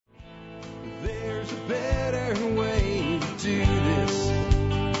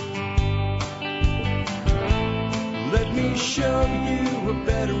show you a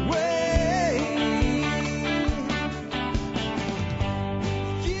better way.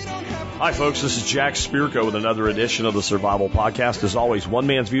 Hi, folks. This is Jack Spirko with another edition of the Survival Podcast. As always, one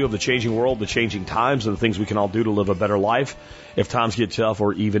man's view of the changing world, the changing times, and the things we can all do to live a better life if times get tough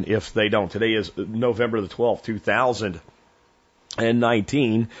or even if they don't. Today is November the 12th,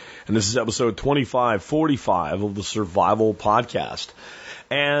 2019, and this is episode 2545 of the Survival Podcast.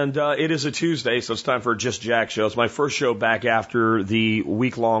 And it is a Tuesday, so it's time for Just Jack Show. It's my first show back after the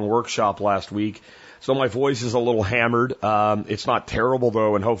week-long workshop last week. So my voice is a little hammered. It's not terrible,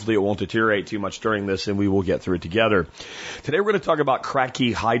 though, and hopefully it won't deteriorate too much during this, and we will get through it together. Today we're going to talk about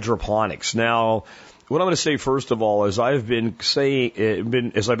Kratky hydroponics. Now, what I'm going to say first of all is I've been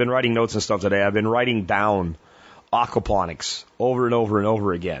saying, as I've been writing notes and stuff today, I've been writing down aquaponics over and over and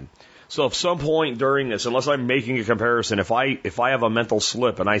over again. So at some point during this, unless I'm making a comparison, if I have a mental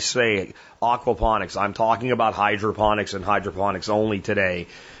slip and I say aquaponics, I'm talking about hydroponics and hydroponics only today,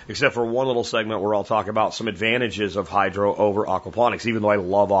 except for one little segment where I'll talk about some advantages of hydro over aquaponics, even though I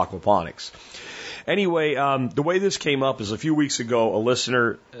love aquaponics. Anyway, the way this came up is a few weeks ago, a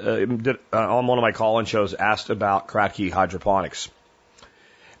listener on one of my call-in shows asked about Kratky hydroponics.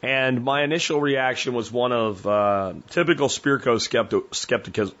 And my initial reaction was one of typical Spirko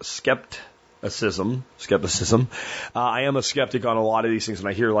skepticism. I am a skeptic on a lot of these things, and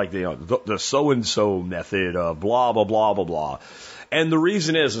I hear like the so-and-so method of blah, blah, blah, blah, blah. And the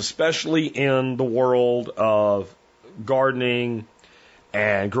reason is, especially in the world of gardening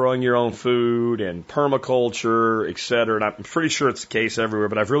and growing your own food and permaculture, et cetera, and I'm pretty sure it's the case everywhere,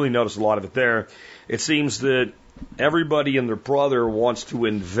 but I've really noticed a lot of it there. It seems that everybody and their brother wants to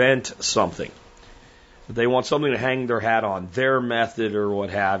invent something. They want something to hang their hat on, their method or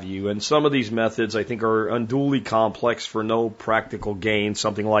what have you. And some of these methods, I think, are unduly complex for no practical gain.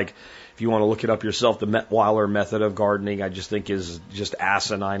 Something like, if you want to look it up yourself, the Metweiler method of gardening, I just think is just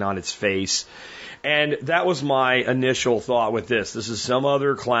asinine on its face. And that was my initial thought with this. This is some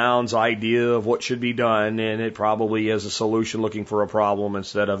other clown's idea of what should be done, and it probably is a solution looking for a problem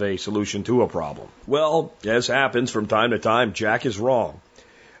instead of a solution to a problem. Well, as happens from time to time, Jack is wrong.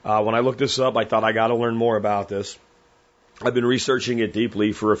 When I looked this up, I thought I got to learn more about this. I've been researching it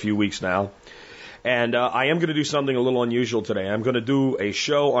deeply for a few weeks now. And I am going to do something a little unusual today. I'm going to do a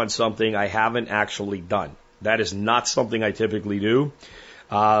show on something I haven't actually done. That is not something I typically do.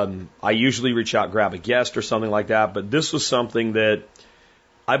 I usually reach out, grab a guest or something like that, but this was something that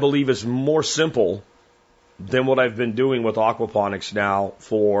I believe is more simple than what I've been doing with aquaponics now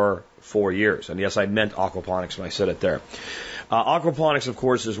for 4 years. And yes, I meant aquaponics when I said it there. Aquaponics, of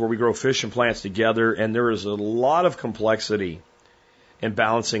course, is where we grow fish and plants together, and there is a lot of complexity in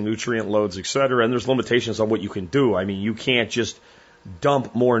balancing nutrient loads, et cetera, and there's limitations on what you can do. I mean, you can't just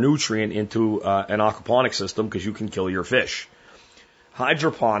dump more nutrient into an aquaponic system because you can kill your fish.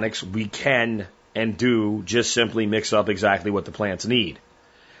 Hydroponics, we can and do just simply mix up exactly what the plants need.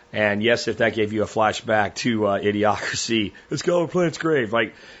 And yes, if that gave you a flashback to Idiocracy, let's go to plants' grave.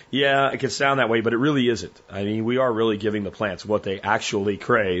 Like, yeah, it can sound that way, but it really isn't. I mean, we are really giving the plants what they actually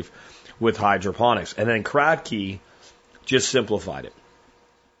crave with hydroponics. And then Kratky just simplified it.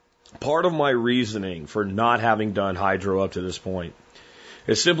 Part of my reasoning for not having done hydro up to this point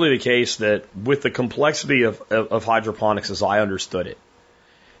is simply the case that with the complexity of hydroponics as I understood it,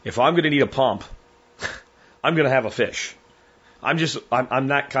 if I'm going to need a pump, I'm going to have a fish. I'm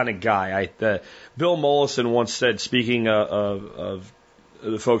that kind of guy. Bill Mollison once said, speaking of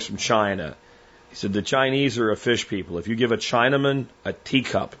the folks from China, he said, the Chinese are a fish people. If you give a Chinaman a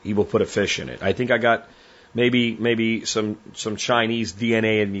teacup, he will put a fish in it. I think I got maybe some Chinese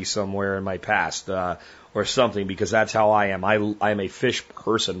DNA in me somewhere in my past, or something, because that's how I am. I'm a fish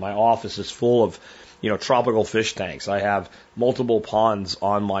person. My office is full of, tropical fish tanks. I have multiple ponds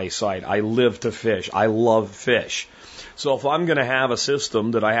on my site. I live to fish. I love fish. So if I'm going to have a system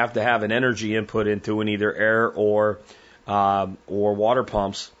that I have to have an energy input into in either air or water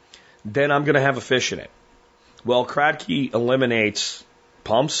pumps, then I'm going to have a fish in it. Well, Kratky eliminates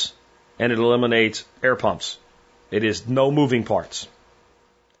pumps and it eliminates air pumps. It is no moving parts.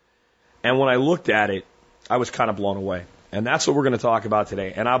 And when I looked at it, I was kind of blown away. And that's what we're going to talk about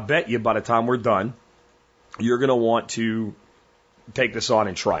today. And I'll bet you by the time we're done, you're going to want to take this on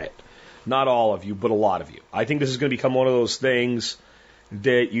and try it. Not all of you, but a lot of you. I think this is going to become one of those things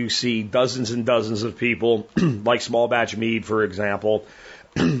that you see dozens and dozens of people, like Small Batch Mead, for example,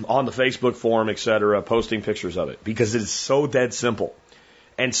 on the Facebook forum, etc., posting pictures of it, because it is so dead simple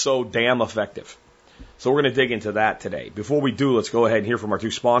and so damn effective. So we're going to dig into that today. Before we do, let's go ahead and hear from our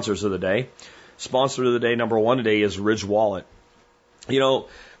two sponsors of the day. Sponsor of the day, number one today, is Ridge Wallet. You know,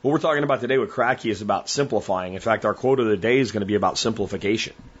 what we're talking about today with Kratky is about simplifying. In fact, our quote of the day is going to be about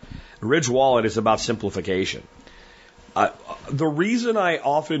simplification. Ridge Wallet is about simplification. The reason I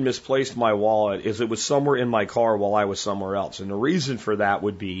often misplaced my wallet is it was somewhere in my car while I was somewhere else. And the reason for that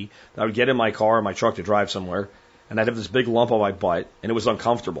would be that I would get in my car or my truck to drive somewhere, and I'd have this big lump on my butt, and it was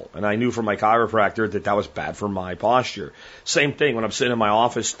uncomfortable. And I knew from my chiropractor that that was bad for my posture. Same thing when I'm sitting in my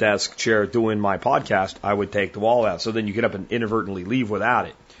office desk chair doing my podcast, I would take the wallet out. So then you get up and inadvertently leave without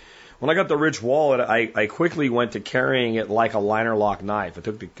it. When I got the Ridge Wallet, I quickly went to carrying it like a liner lock knife. I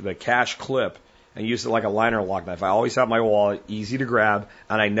took the cash clip and used it like a liner lock knife. I always have my wallet, easy to grab,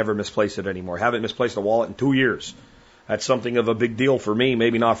 and I never misplace it anymore. Haven't misplaced a wallet in 2 years. That's something of a big deal for me,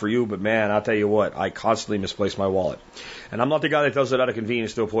 maybe not for you, but man, I'll tell you what, I constantly misplace my wallet. And I'm not the guy that does it out of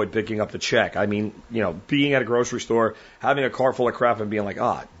convenience to avoid picking up the check. I mean, you know, being at a grocery store, having a car full of crap and being like,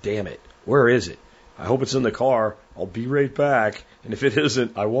 damn it, where is it? I hope it's in the car. I'll be right back. And if it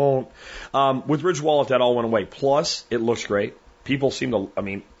isn't, I won't. With Ridge Wallet, that all went away. Plus, it looks great. People seem to, I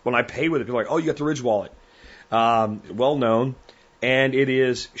mean, when I pay with it, people are like, oh, you got the Ridge Wallet. Well known. And it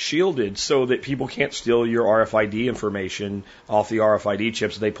is shielded so that people can't steal your RFID information off the RFID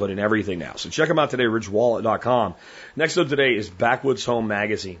chips they put in everything now. So check them out today, ridgewallet.com. Next up today is Backwoods Home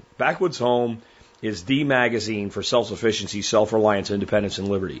Magazine. Backwoods Home is the magazine for self-sufficiency, self-reliance, independence, and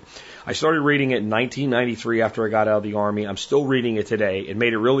liberty. I started reading it in 1993 after I got out of the Army. I'm still reading it today. It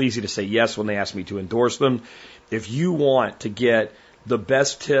made it real easy to say yes when they asked me to endorse them. If you want to get the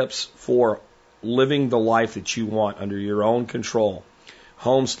best tips for living the life that you want under your own control,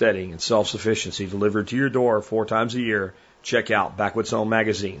 homesteading and self-sufficiency delivered to your door 4 times a year, check out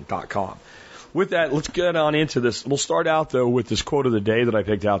backwoodshomemagazine.com. With that, let's get on into this. We'll start out, though, with this quote of the day that I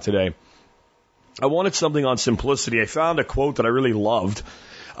picked out today. I wanted something on simplicity. I found a quote that I really loved.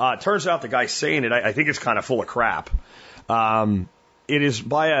 It turns out the guy saying it, I think it's kind of full of crap. It is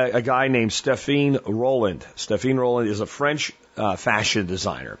by a guy named Stéphane Rolland. Stéphane Rolland is a French fashion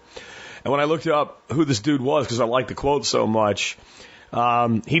designer. And when I looked up who this dude was, because I liked the quote so much,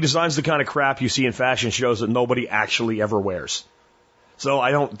 he designs the kind of crap you see in fashion shows that nobody actually ever wears. So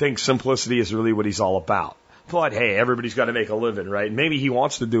I don't think simplicity is really what he's all about. But hey, everybody's got to make a living, right? Maybe he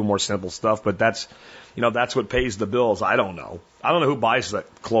wants to do more simple stuff, but that's what pays the bills. I don't know. I don't know who buys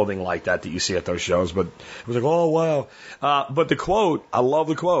that clothing like that you see at those shows, but it was like, oh, wow. But the quote, I love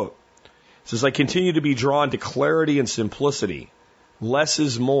the quote. It says, I continue to be drawn to clarity and simplicity. Less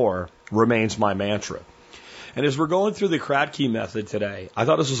is more remains my mantra. And as we're going through the Kratky method today, I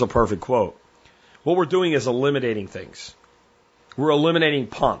thought this was a perfect quote. What we're doing is eliminating things. We're eliminating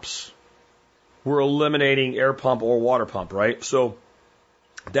pumps. We're eliminating air pump or water pump, right? So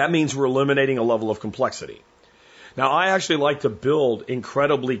that means we're eliminating a level of complexity. Now, I actually like to build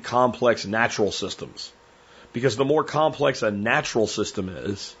incredibly complex natural systems because the more complex a natural system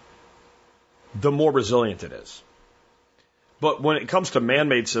is, the more resilient it is. But when it comes to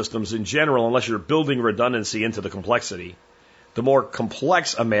man-made systems in general, unless you're building redundancy into the complexity, the more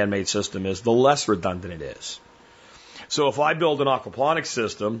complex a man-made system is, the less redundant it is. So if I build an aquaponics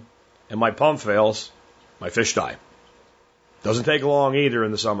system and my pump fails, my fish die. Doesn't take long either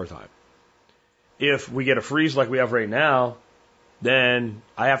in the summertime. If we get a freeze like we have right now, then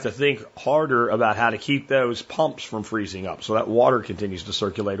I have to think harder about how to keep those pumps from freezing up so that water continues to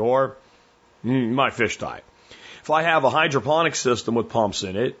circulate, or my fish die. If I have a hydroponics system with pumps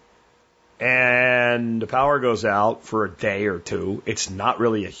in it and the power goes out for a day or two, it's not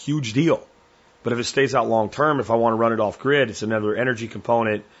really a huge deal. But if it stays out long term, if I want to run it off grid, it's another energy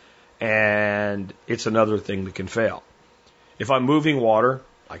component and it's another thing that can fail. If I'm moving water,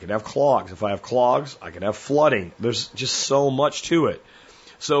 I can have clogs. If I have clogs, I can have flooding. There's just so much to it.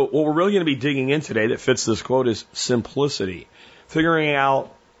 So what we're really going to be digging in today that fits this quote is simplicity. Figuring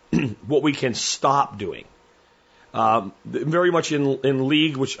out what we can stop doing. Very much in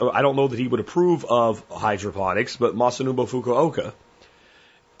league, which I don't know that he would approve of hydroponics, but Masanobu Fukuoka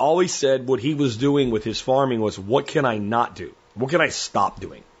always said what he was doing with his farming was, what can I not do? What can I stop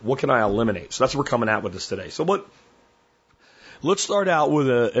doing? What can I eliminate? So that's what we're coming at with this today. So let's start out with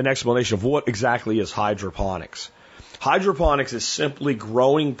an explanation of what exactly is hydroponics. Hydroponics is simply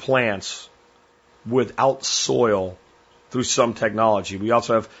growing plants without soil through some technology. We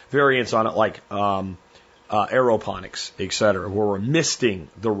also have variants on it like aeroponics, etc., where we're misting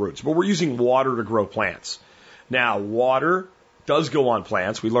the roots, but we're using water to grow plants. Now, water does go on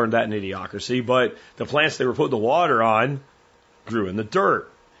plants. We learned that in Idiocracy, but the plants they were putting the water on grew in the dirt.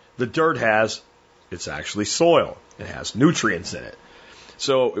 The dirt it's actually soil. It has nutrients in it.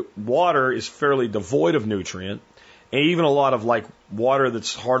 So water is fairly devoid of nutrient, and even a lot of like water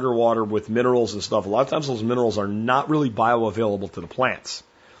that's harder water with minerals and stuff, a lot of times those minerals are not really bioavailable to the plants.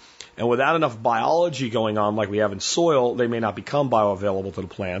 And without enough biology going on like we have in soil, they may not become bioavailable to the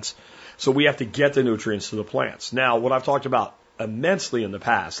plants. So we have to get the nutrients to the plants. Now, what I've talked about immensely in the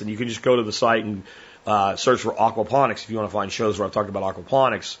past, and you can just go to the site and search for aquaponics if you want to find shows where I've talked about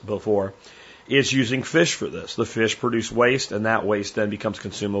aquaponics before, is using fish for this. The fish produce waste, and that waste then becomes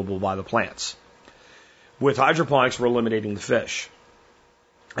consumable by the plants. With hydroponics, we're eliminating the fish.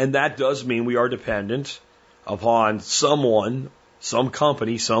 And that does mean we are dependent upon someone, some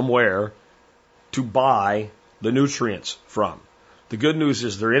company, somewhere, to buy the nutrients from. The good news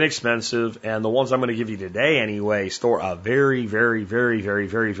is they're inexpensive, and the ones I'm going to give you today anyway store a very, very, very, very,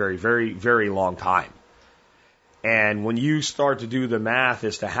 very, very, very, very long time. And when you start to do the math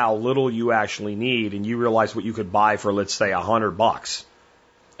as to how little you actually need, and you realize what you could buy for, let's say, $100,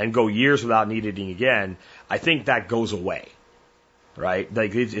 and go years without needing it again, I think that goes away, right?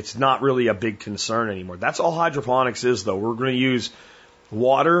 Like it's not really a big concern anymore. That's all hydroponics is, though. We're going to use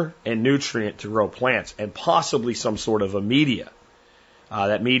water and nutrient to grow plants, and possibly some sort of a media.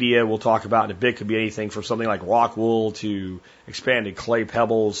 That media we'll talk about in a bit could be anything from something like rock wool to expanded clay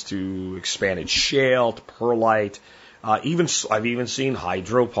pebbles to expanded shale to perlite. I've even seen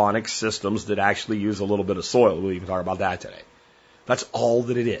hydroponic systems that actually use a little bit of soil. We'll even talk about that today. That's all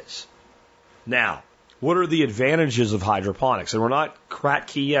that it is. Now, what are the advantages of hydroponics? And we're not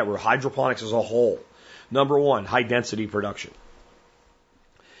Kratky yet. We're hydroponics as a whole. Number one, high density production.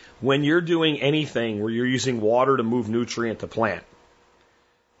 When you're doing anything where you're using water to move nutrient to plant,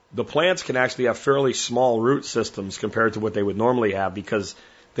 the plants can actually have fairly small root systems compared to what they would normally have because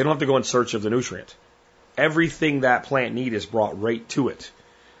they don't have to go in search of the nutrient. Everything that plant needs is brought right to it.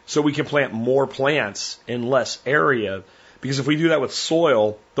 So we can plant more plants in less area because if we do that with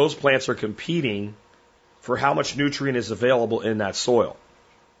soil, those plants are competing for how much nutrient is available in that soil.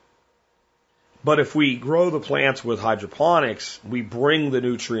 But if we grow the plants with hydroponics, we bring the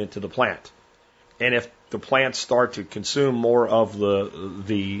nutrient to the plant. And if the plants start to consume more of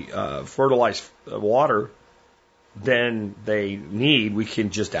the fertilized water than they need, we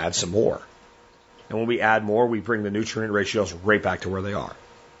can just add some more. And when we add more, we bring the nutrient ratios right back to where they are.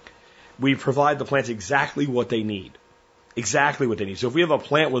 We provide the plants exactly what they need. Exactly what they need. So if we have a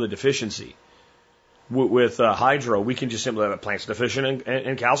plant with a deficiency, with hydro, we can just simply have a plant's deficient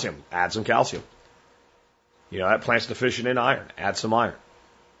in calcium, add some calcium. You know, that plant's deficient in iron, add some iron.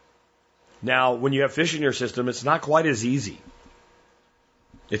 Now, when you have fish in your system, it's not quite as easy.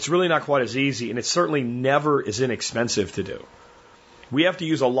 It's really not quite as easy, and it certainly never is inexpensive to do. We have to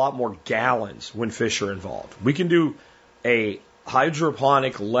use a lot more gallons when fish are involved. We can do a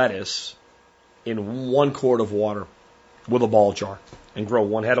hydroponic lettuce in 1 quart of water with a ball jar and grow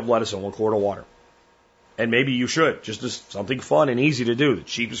 1 head of lettuce in 1 quart of water. And maybe you should, just as something fun and easy to do. The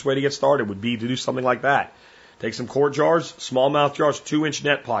cheapest way to get started would be to do something like that. Take some quart jars, small mouth jars, 2-inch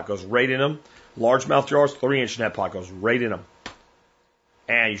net pot goes right in them. Large mouth jars, 3-inch net pot goes right in them.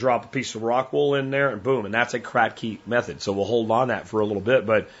 And you drop a piece of rock wool in there and boom, and that's a Kratky method. So we'll hold on that for a little bit,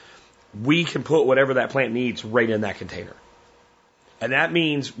 but we can put whatever that plant needs right in that container. And that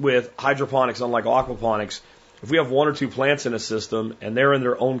means with hydroponics, unlike aquaponics, if we have 1 or 2 plants in a system and they're in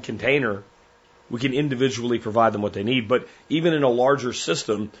their own container, we can individually provide them what they need. But even in a larger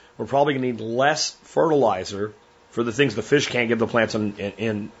system, we're probably going to need less fertilizer for the things the fish can't give the plants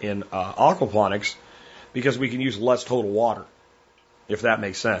in aquaponics because we can use less total water, if that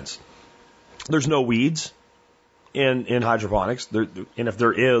makes sense. There's no weeds in hydroponics, and if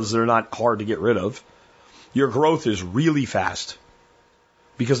there is, they're not hard to get rid of. Your growth is really fast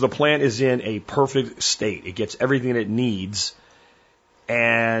because the plant is in a perfect state. It gets everything it needs,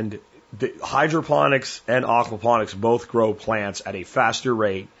 and the hydroponics and aquaponics both grow plants at a faster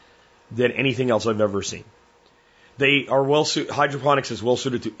rate than anything else I've ever seen. They are hydroponics is well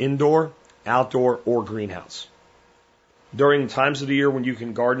suited to indoor, outdoor, or greenhouse. During times of the year when you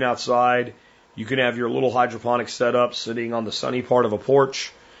can garden outside, you can have your little hydroponic setup sitting on the sunny part of a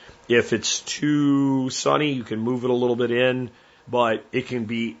porch. If it's too sunny, you can move it a little bit in, but it can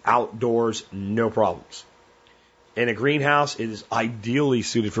be outdoors, no problems. In a greenhouse, it is ideally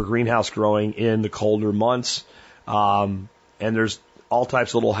suited for greenhouse growing in the colder months. And there's all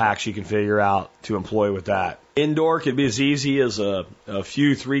types of little hacks you can figure out to employ with that. Indoor could be as easy as a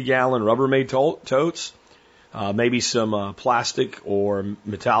few 3-gallon Rubbermaid totes, maybe some plastic or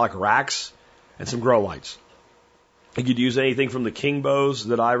metallic racks, and some grow lights. You could use anything from the King Bows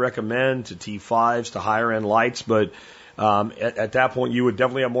that I recommend to T5s to higher end lights, but at that point, you would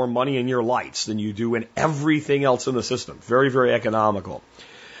definitely have more money in your lights than you do in everything else in the system. Very, very economical.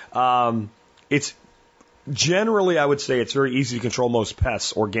 It's generally, I would say it's very easy to control most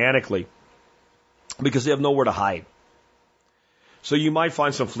pests organically because they have nowhere to hide. So you might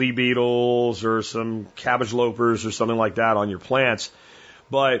find some flea beetles or some cabbage lopers or something like that on your plants,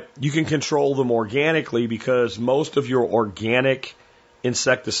 but you can control them organically because most of your organic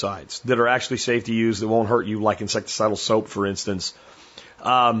insecticides that are actually safe to use that won't hurt you, like insecticidal soap, for instance,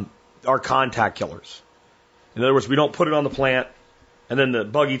 are contact killers. In other words, we don't put it on the plant and then the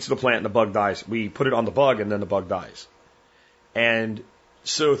bug eats the plant and the bug dies. We put it on the bug and then the bug dies. And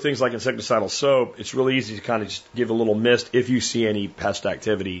so things like insecticidal soap, it's really easy to kind of just give a little mist if you see any pest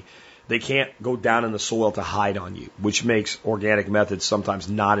activity. They can't go down in the soil to hide on you, which makes organic methods sometimes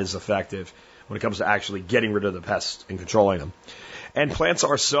not as effective when it comes to actually getting rid of the pests and controlling them. And plants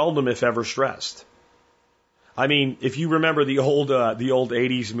are seldom, if ever, stressed. I mean, if you remember the old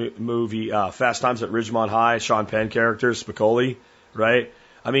 80s movie, Fast Times at Ridgemont High, Sean Penn character, Spicoli, right?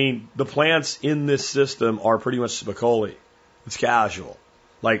 I mean, the plants in this system are pretty much Spicoli. It's casual.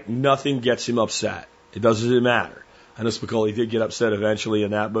 Like, nothing gets him upset. It doesn't matter. I know Spicoli did get upset eventually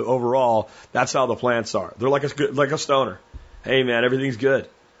in that, but overall, that's how the plants are. They're like a stoner. Hey, man, everything's good.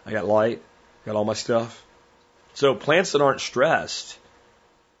 I got light. Got all my stuff. So plants that aren't stressed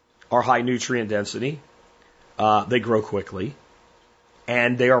are high nutrient density. They grow quickly,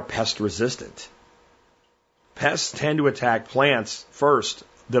 and they are pest resistant. Pests tend to attack plants first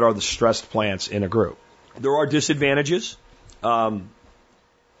that are the stressed plants in a group. There are disadvantages.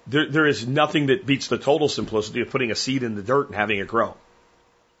 There is nothing that beats the total simplicity of putting a seed in the dirt and having it grow.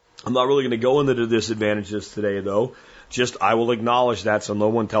 I'm not really going to go into the disadvantages today, though. Just I will acknowledge that so no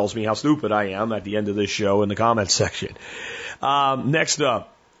one tells me how stupid I am at the end of this show in the comments section. Next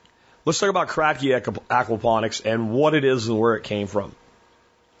up, let's talk about Kratky aquaponics and what it is and where it came from.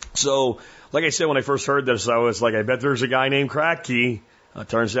 So, like I said, when I first heard this, I was like, I bet there's a guy named Kratky.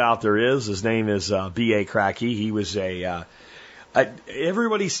 Turns out there is. His name is B.A. Kratky. He was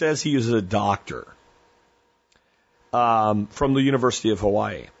everybody says he was a doctor from the University of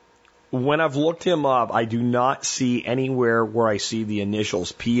Hawaii. When I've looked him up, I do not see anywhere where I see the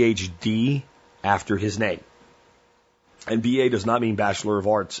initials PhD after his name. And BA does not mean Bachelor of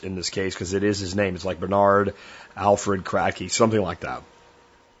Arts in this case because it is his name. It's like Bernard Alfred Kratky, something like that.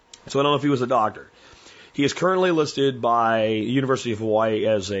 So I don't know if he was a doctor. He is currently listed by University of Hawaii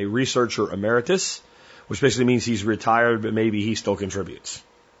as a researcher emeritus, which basically means he's retired, but maybe he still contributes.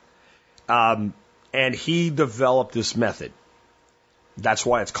 And he developed this method. That's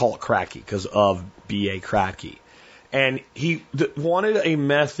why it's called Kratky, because of B.A. Kratky. And he wanted a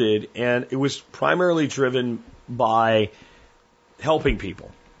method, and it was primarily driven by helping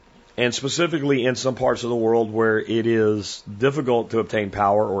people. And specifically in some parts of the world where it is difficult to obtain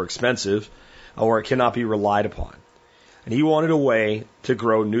power or expensive, or it cannot be relied upon. And he wanted a way to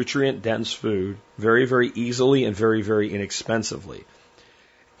grow nutrient-dense food very, very easily and very, very inexpensively.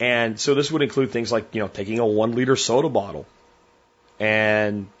 And so this would include things like, taking a 1-liter soda bottle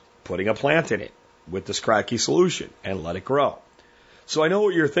and putting a plant in it with this Kratky solution and let it grow. So I know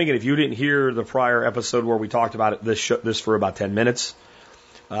what you're thinking. If you didn't hear the prior episode where we talked about it, this for about 10 minutes,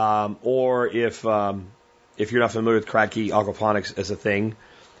 or if you're not familiar with Kratky aquaponics as a thing,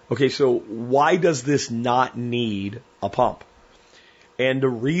 okay, so why does this not need a pump? And the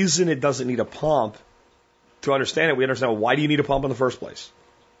reason it doesn't need a pump, to understand it, we understand why do you need a pump in the first place?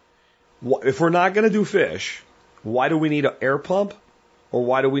 If we're not going to do fish, why do we need an air pump? Or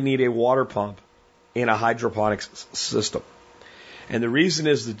why do we need a water pump in a hydroponics system? And the reason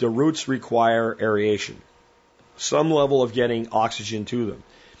is that the roots require aeration, some level of getting oxygen to them.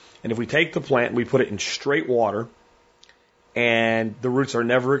 And if we take the plant and we put it in straight water, and the roots are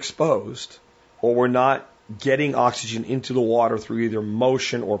never exposed, or we're not getting oxygen into the water through either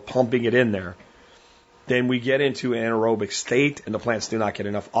motion or pumping it in there, then we get into an anaerobic state and the plants do not get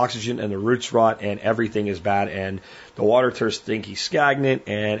enough oxygen and the roots rot and everything is bad and the water turns stinky, stagnant,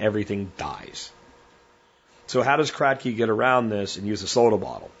 and everything dies. So how does Kratky get around this and use a soda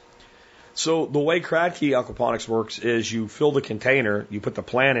bottle? So the way Kratky aquaponics works is you fill the container, you put the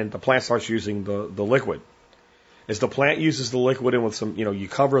plant in, the plant starts using the liquid. As the plant uses the liquid in with some, you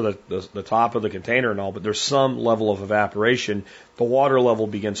cover the top of the container and all, but there's some level of evaporation, the water level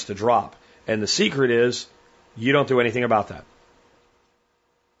begins to drop. And the secret is, you don't do anything about that.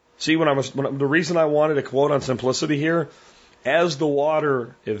 See, the reason I wanted to quote on simplicity here, as the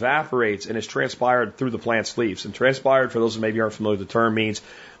water evaporates and is transpired through the plant's leaves, and transpired, for those who maybe aren't familiar with the term, means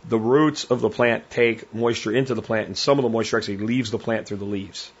the roots of the plant take moisture into the plant, and some of the moisture actually leaves the plant through the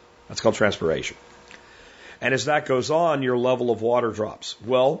leaves. That's called transpiration. And as that goes on, your level of water drops.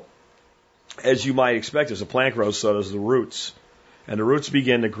 Well, as you might expect, as the plant grows, so does the roots. And the roots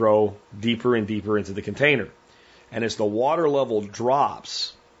begin to grow deeper and deeper into the container. And as the water level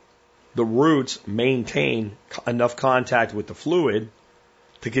drops, the roots maintain enough contact with the fluid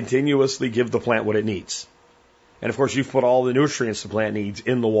to continuously give the plant what it needs. And of course, you've put all the nutrients the plant needs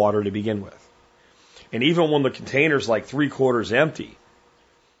in the water to begin with. And even when the container's like 3/4 empty,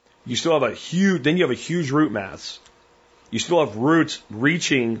 you still have a huge root mass. You still have roots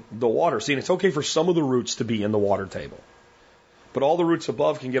reaching the water. See, and it's okay for some of the roots to be in the water table. But all the roots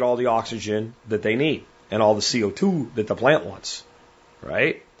above can get all the oxygen that they need and all the CO2 that the plant wants,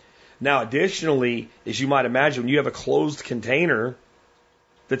 right? Now, additionally, as you might imagine, when you have a closed container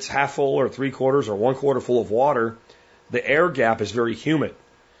that's half full or 3/4 or 1/4 full of water, the air gap is very humid.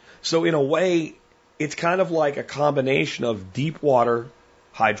 So in a way, it's kind of like a combination of deep water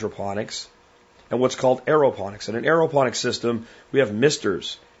hydroponics and what's called aeroponics. In an aeroponics system, we have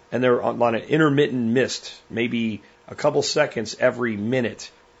misters, and they're on an intermittent mist, maybe a couple seconds every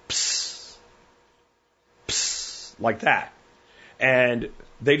minute. Psst, psst, like that. And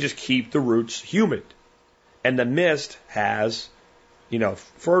they just keep the roots humid. And the mist has,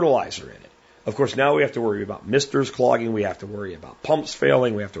 fertilizer in it. Of course, now we have to worry about misters clogging. We have to worry about pumps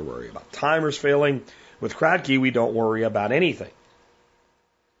failing. We have to worry about timers failing. With Kratky, we don't worry about anything.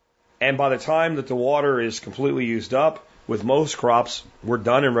 And by the time that the water is completely used up, with most crops, we're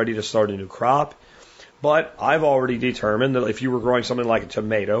done and ready to start a new crop. But I've already determined that if you were growing something like a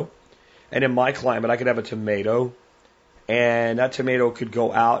tomato, and in my climate, I could have a tomato, and that tomato could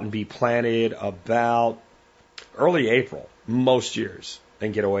go out and be planted about early April, most years,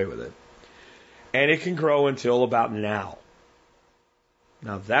 and get away with it. And it can grow until about now.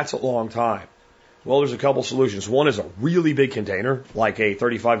 Now, that's a long time. Well, there's a couple solutions. One is a really big container, like a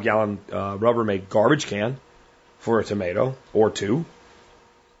 35-gallon Rubbermaid garbage can for a tomato, or two.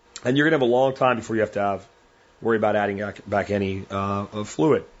 And you're going to have a long time before you have to worry about adding back any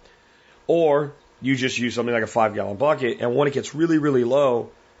fluid. Or you just use something like a 5-gallon bucket, and when it gets really, really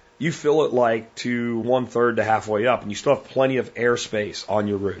low, you fill it like to 1/3 to halfway up, and you still have plenty of airspace on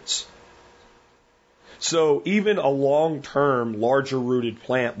your roots. So even a long-term, larger-rooted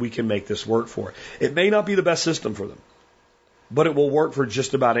plant, we can make this work for. It may not be the best system for them, but it will work for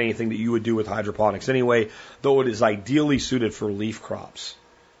just about anything that you would do with hydroponics anyway, though it is ideally suited for leaf crops,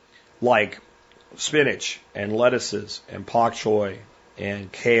 like spinach and lettuces and pak choi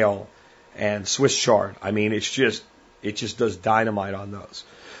and kale and Swiss chard. I mean, it just does dynamite on those.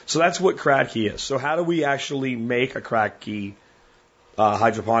 So that's what Kratky is. So how do we actually make a Kratky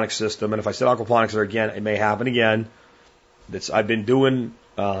hydroponic system? And if I said aquaponics there again, it may happen again. I've been doing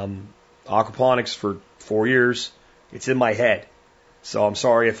aquaponics for 4 years. It's in my head. So I'm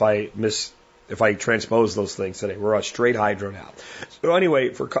sorry if I transpose those things today. We're a straight hydro now. So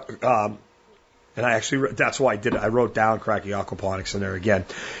anyway, and that's why I did it. I wrote down Kratky aquaponics in there again.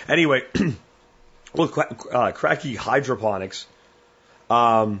 Anyway, with Kratky hydroponics,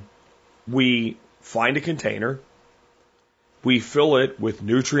 we find a container. We fill it with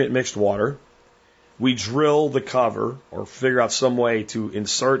nutrient mixed water. We drill the cover or figure out some way to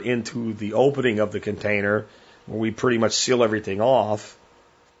insert into the opening of the container where we pretty much seal everything off,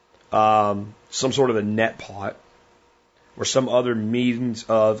 some sort of a net pot or some other means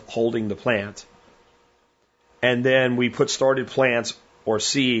of holding the plant. And then we put started plants or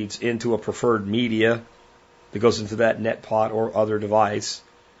seeds into a preferred media that goes into that net pot or other device.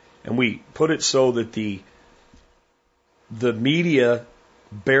 And we put it so that the media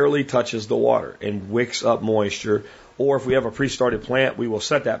barely touches the water and wicks up moisture. Or if we have a pre-started plant, we will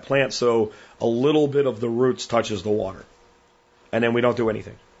set that plant so a little bit of the roots touches the water. And then we don't do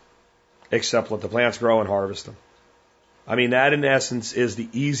anything except let the plants grow and harvest them. I mean, that in essence is the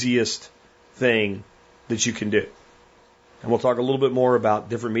easiest thing that you can do. And we'll talk a little bit more about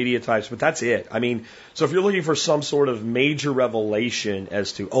different media types, but that's it. I mean, so if you're looking for some sort of major revelation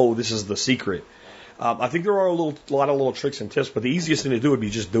as to, this is the secret, I think there are a lot of little tricks and tips, but the easiest thing to do would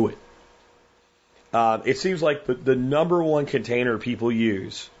be just do it. It seems like the number one container people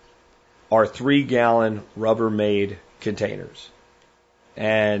use are 3-gallon Rubbermaid containers.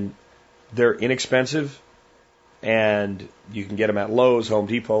 And they're inexpensive, and you can get them at Lowe's, Home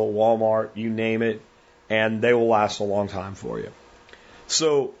Depot, Walmart, you name it, and they will last a long time for you.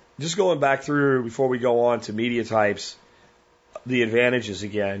 So just going back through before we go on to media types, the advantages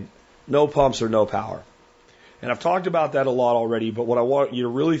again. No pumps or no power. And I've talked about that a lot already, but what I want you to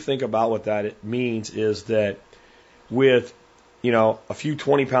really think about what that means is that with, a few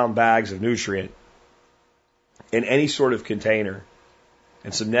 20-pound bags of nutrient in any sort of container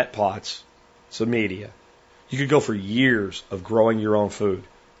and some net pots, some media, you could go for years of growing your own food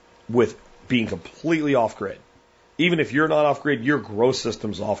with being completely off grid. Even if you're not off grid, your grow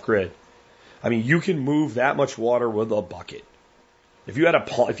system's off grid. I mean, you can move that much water with a bucket. If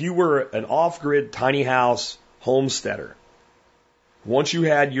you were an off grid tiny house homesteader, once you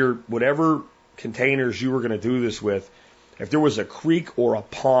had your whatever containers you were going to do this with, if there was a creek or a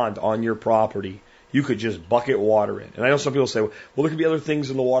pond on your property, you could just bucket water in. And I know some people say, well, there could be other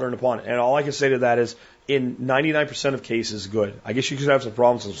things in the water in the pond. And all I can say to that is, in 99% of cases, good. I guess you could have some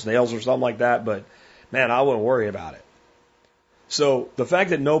problems with snails or something like that, but man, I wouldn't worry about it. So the fact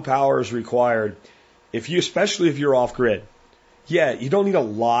that no power is required, especially if you're off grid, yeah, you don't need a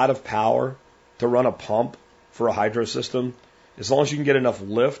lot of power to run a pump for a hydro system. As long as you can get enough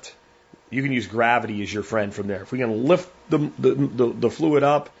lift, you can use gravity as your friend from there. If we can lift the fluid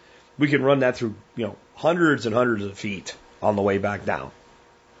up, we can run that through, hundreds and hundreds of feet on the way back down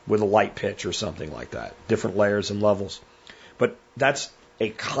with a light pitch or something like that. Different layers and levels. But that's a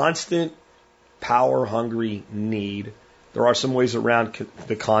constant power-hungry need. There are some ways around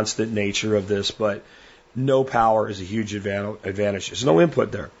the constant nature of this, but no power is a huge advantage. There's no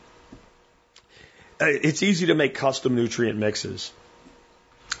input there. It's easy to make custom nutrient mixes.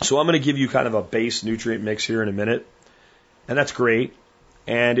 So I'm going to give you kind of a base nutrient mix here in a minute, and that's great,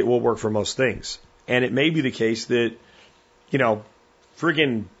 and it will work for most things. And it may be the case that,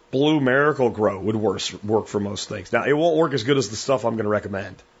 friggin' Blue Miracle Grow would work for most things. Now, it won't work as good as the stuff I'm going to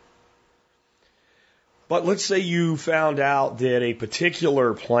recommend. But let's say you found out that a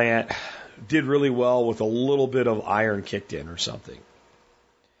particular plant did really well with a little bit of iron kicked in or something.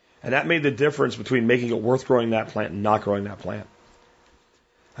 And that made the difference between making it worth growing that plant and not growing that plant.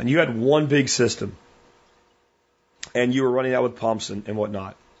 And you had one big system, and you were running that with pumps and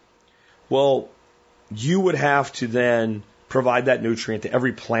whatnot. Well, you would have to then provide that nutrient to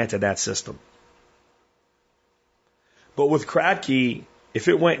every plant in that system. But with Kratky, if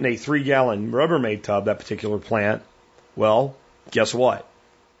it went in a 3-gallon Rubbermaid tub, that particular plant, well, guess what?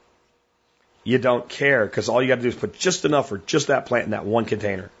 You don't care, because all you got to do is put just enough for just that plant in that one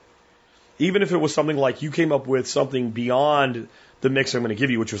container. Even if it was something like you came up with something beyond the mix I'm going to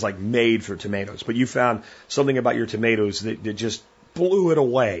give you, which was like made for tomatoes, but you found something about your tomatoes that just blew it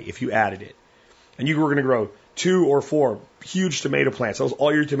away if you added it. And you were going to grow 2 or 4 huge tomato plants. That was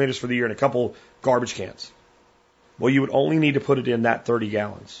all your tomatoes for the year in a couple garbage cans. Well, you would only need to put it in that 30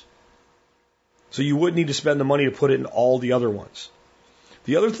 gallons. So you wouldn't need to spend the money to put it in all the other ones.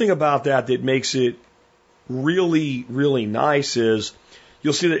 The other thing about that makes it really, really nice is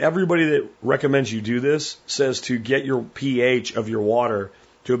you'll see that everybody that recommends you do this says to get your pH of your water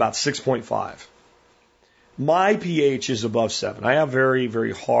to about 6.5. My pH is above 7. I have very,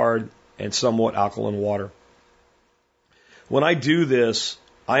 very hard and somewhat alkaline water. When I do this,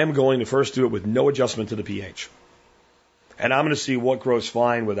 I am going to first do it with no adjustment to the pH. And I'm going to see what grows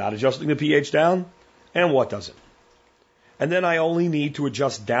fine without adjusting the pH down and what doesn't. And then I only need to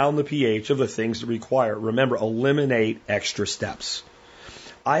adjust down the pH of the things that require. Remember, eliminate extra steps.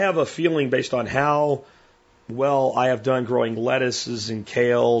 I have a feeling based on how well I have done growing lettuces and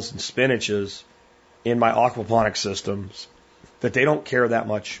kales and spinaches in my aquaponics systems that they don't care that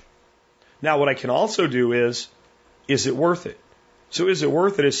much. Now, what I can also do is it worth it? So is it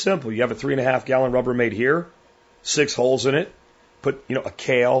worth it? It's simple. You have a 3.5-gallon Rubbermaid here, 6 holes in it. Put, a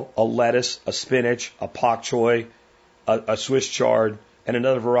kale, a lettuce, a spinach, a pak choi, a Swiss chard, and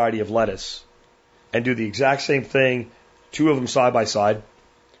another variety of lettuce. And do the exact same thing, 2 of them side by side.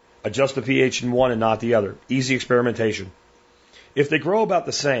 Adjust the pH in one and not the other. Easy experimentation. If they grow about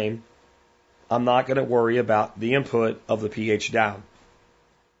the same, I'm not going to worry about the input of the pH down.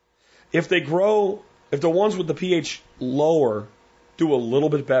 If the ones with the pH lower do a little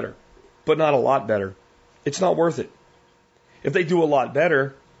bit better, but not a lot better, it's not worth it. If they do a lot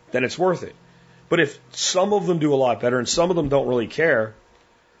better, then it's worth it. But if some of them do a lot better and some of them don't really care,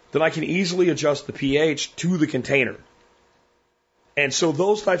 then I can easily adjust the pH to the container. And so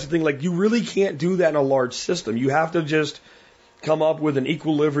those types of things, like you really can't do that in a large system. You have to just come up with an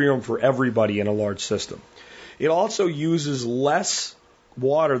equilibrium for everybody in a large system. It also uses less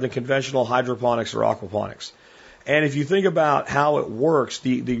water than conventional hydroponics or aquaponics. And if you think about how it works,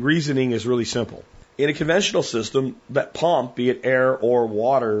 the reasoning is really simple. In a conventional system, that pump, be it air or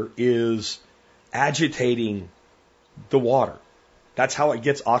water, is agitating the water. That's how it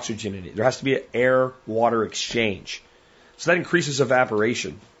gets oxygen in it. There has to be an air-water exchange. So that increases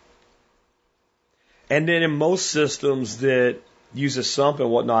evaporation. And then in most systems that use a sump and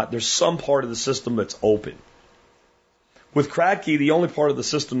whatnot, there's some part of the system that's open. With Kratky, the only part of the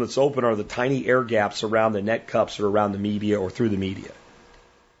system that's open are the tiny air gaps around the net cups or around the media or through the media.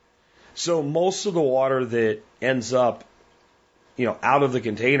 So most of the water that ends up out of the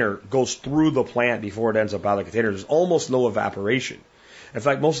container goes through the plant before it ends up out of the container. There's almost no evaporation. In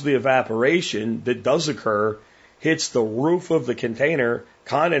fact, most of the evaporation that does occur hits the roof of the container,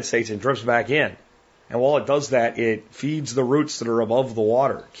 condensates, and drips back in. And while it does that, it feeds the roots that are above the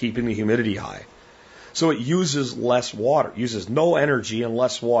water, keeping the humidity high. So it uses less water, uses no energy and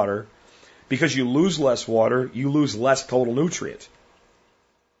less water. Because you lose less water, you lose less total nutrient.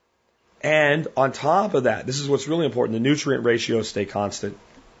 And on top of that, this is what's really important, the nutrient ratios stay constant.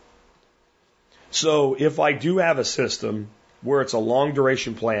 So if I do have a system where it's a long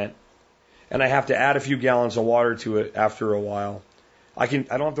duration plant and I have to add a few gallons of water to it after a while, I don't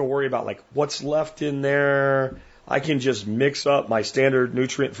have to worry about like what's left in there. I can just mix up my standard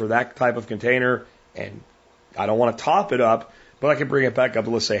nutrient for that type of container, and I don't want to top it up, but I can bring it back up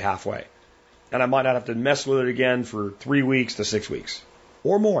to, let's say, halfway. And I might not have to mess with it again for 3 weeks to 6 weeks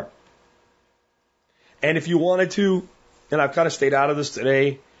or more. And if you wanted to, and I've kind of stayed out of this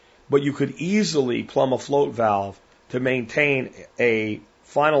today, but you could easily plumb a float valve to maintain a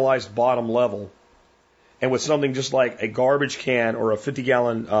finalized bottom level. And with something just like a garbage can or a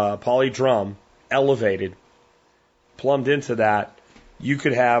 50-gallon poly drum elevated, plumbed into that, you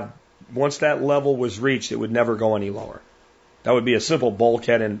could have, once that level was reached, it would never go any lower. That would be a simple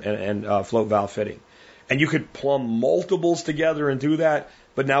bulkhead and float valve fitting. And you could plumb multiples together and do that,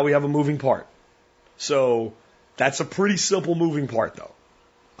 but now we have a moving part. So that's a pretty simple moving part, though.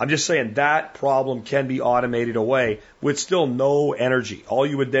 I'm just saying that problem can be automated away with still no energy. All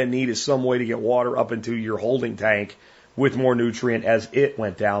you would then need is some way to get water up into your holding tank with more nutrient as it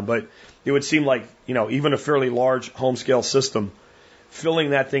went down. But it would seem like, even a fairly large home-scale system, filling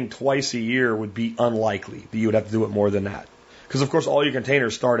that thing twice a year would be unlikely. You would have to do it more than that. Because, of course, all your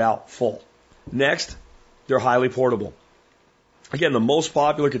containers start out full. Next, they're highly portable. Again, the most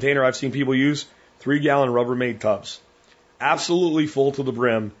popular container I've seen people use, 3-gallon Rubbermaid tubs. Absolutely full to the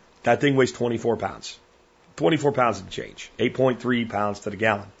brim. That thing weighs 24 pounds. 24 pounds and change. 8.3 pounds to the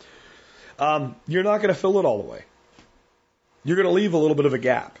gallon. You're not going to fill it all the way. You're going to leave a little bit of a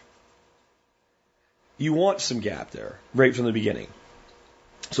gap. You want some gap there right from the beginning.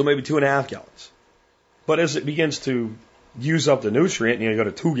 So maybe 2.5 gallons. But as it begins to use up the nutrient, you go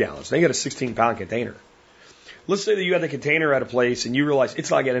to 2 gallons. Then you got a 16-pound container. Let's say that you had the container at a place and you realize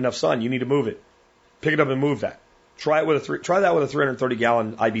it's not getting enough sun. You need to move it. Pick it up and move that. Try that with a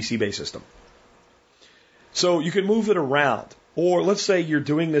 330-gallon IBC-based system. So you can move it around. Or let's say you're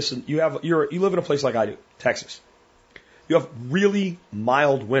doing this and you live in a place like I do, Texas. You have really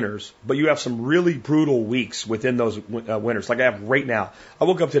mild winters, but you have some really brutal weeks within those winters. Like I have right now. I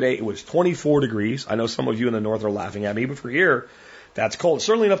woke up today, it was 24 degrees. I know some of you in the north are laughing at me, but for here, that's cold. It's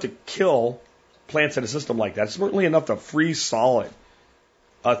certainly enough to kill plants in a system like that. It's certainly enough to freeze solid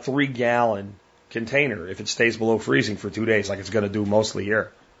a 3-gallon container if it stays below freezing for 2 days like it's going to do mostly here.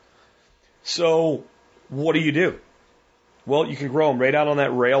 So what do? Well, you can grow them right out on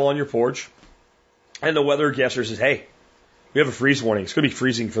that rail on your porch, and the weather guesser says, hey, we have a freeze warning. It's going to be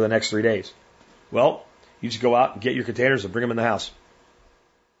freezing for the next 3 days. Well, you just go out and get your containers and bring them in the house.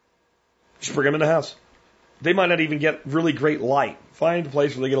 Just bring them in the house. They might not even get really great light. Find a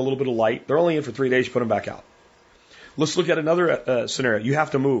place where they get a little bit of light. They're only in for 3 days. You put them back out. Let's look at another scenario. You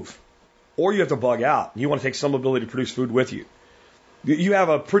have to move. Or you have to bug out. You want to take some ability to produce food with you. You have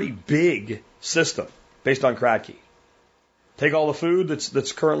a pretty big system based on Kratky. Take all the food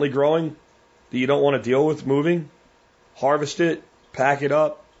that's currently growing that you don't want to deal with moving, harvest it, pack it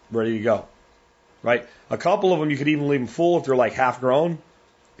up, ready to go. Right? A couple of them you could even leave them full if they're like half grown.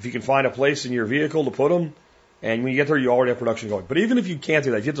 If you can find a place in your vehicle to put them, and when you get there, you already have production going. But even if you can't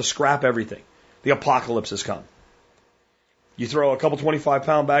do that, you have to scrap everything. The apocalypse has come. You throw a couple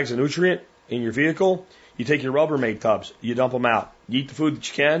 25-pound bags of nutrient in your vehicle. You take your Rubbermaid tubs. You dump them out. You eat the food that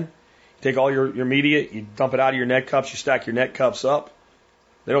you can. You take all your media. You dump it out of your net cups. You stack your net cups up.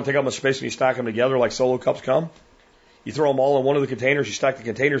 They don't take up much space when you stack them together like solo cups come. You throw them all in one of the containers. You stack the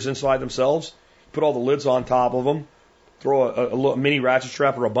containers inside themselves. Put all the lids on top of them. Throw a little mini ratchet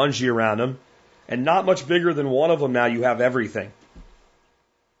strap or a bungee around them. And not much bigger than one of them now, you have everything.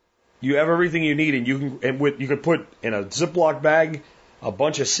 You have everything you need, and you can put in a Ziploc bag a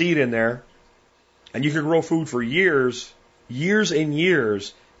bunch of seed in there, and you can grow food for years and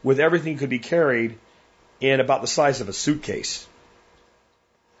years with everything could be carried in about the size of a suitcase.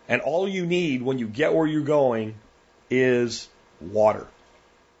 And all you need when you get where you're going is water.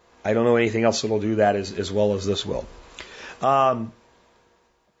 I don't know anything else that'll do that as well as this will.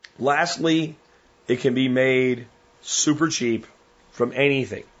 Lastly, it can be made super cheap from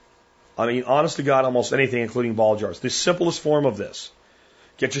anything. I mean, honest to God, almost anything, including ball jars. The simplest form of this.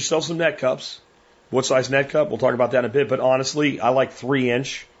 Get yourself some net cups. What size net cup? We'll talk about that in a bit. But honestly, I like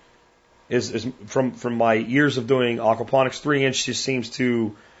 3-inch. Is from my years of doing aquaponics, 3-inch just seems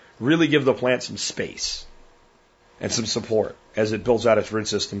to really give the plant some space and some support as it builds out its root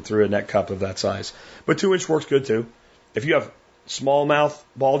system through a net cup of that size. But 2-inch works good too. If you have smallmouth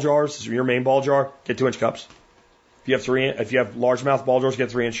ball jars, this is your main ball jar, get 2-inch cups. If you have largemouth ball jars,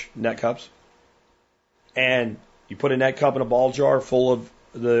 get 3-inch net cups. And you put a net cup in a ball jar full of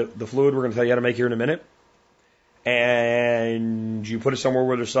the fluid we're going to tell you how to make here in a minute. And you put it somewhere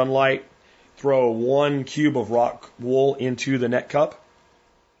where there's sunlight. Throw 1 cube of rock wool into the net cup.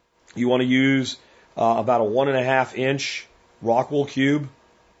 You want to use about a 1.5-inch rock wool cube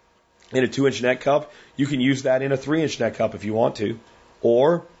in a 2-inch net cup. You can use that in a 3-inch net cup if you want to.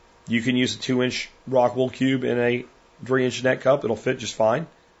 Or you can use a 2-inch rock wool cube in a 3-inch net cup. It'll fit just fine.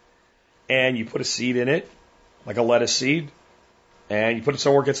 And you put a seed in it, like a lettuce seed, and you put it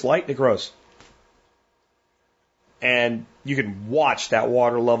somewhere it gets light and it grows. And you can watch that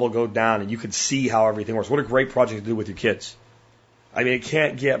water level go down and you can see how everything works. What a great project to do with your kids. I mean, it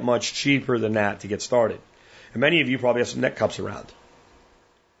can't get much cheaper than that to get started. And many of you probably have some net cups around.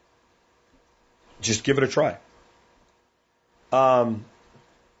 Just give it a try.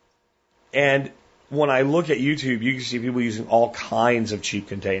 And when I look at YouTube, you can see people using all kinds of cheap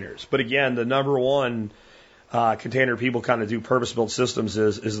containers. But again, the number one container people kind of do purpose-built systems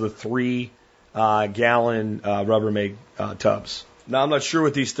is the 3-gallon Rubbermaid tubs. Now, I'm not sure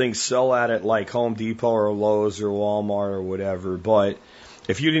what these things sell at like Home Depot or Lowe's or Walmart or whatever, but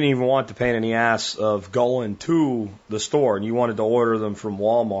if you didn't even want the pain in the ass of going to the store and you wanted to order them from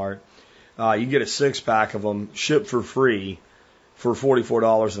Walmart, you can get a 6-pack of them shipped for free for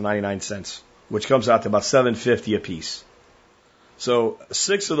 $44.99, which comes out to about $7.50 a piece. So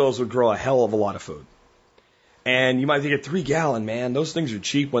 6 of those would grow a hell of a lot of food. And you might think a 3-gallon, man, those things are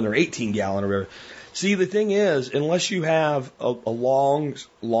cheap when they're 18-gallon or whatever. See, the thing is, unless you have a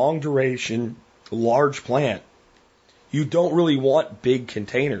long duration, large plant, you don't really want big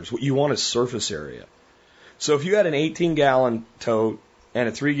containers. What you want is surface area. So if you had an 18-gallon tote and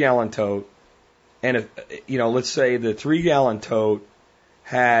a 3-gallon tote, and let's say the 3-gallon tote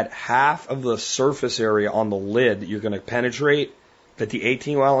had half of the surface area on the lid that you're going to penetrate that the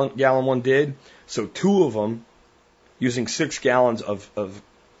 18-gallon one did, so 2 of them using 6 gallons of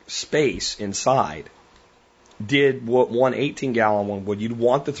space inside did what one 18-gallon one would. You'd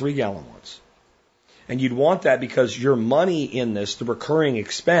want the 3-gallon ones. And you'd want that because your money in this, the recurring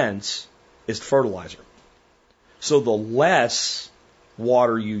expense, is fertilizer. So the less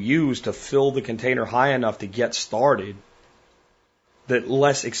water you use to fill the container high enough to get started, the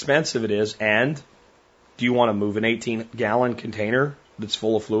less expensive it is. And do you want to move an 18-gallon container that's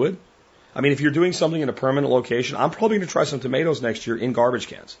full of fluid? I mean, if you're doing something in a permanent location, I'm probably going to try some tomatoes next year in garbage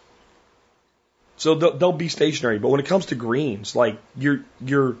cans. So they'll be stationary. But when it comes to greens, like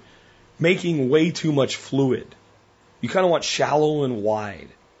you're making way too much fluid. You kind of want shallow and wide.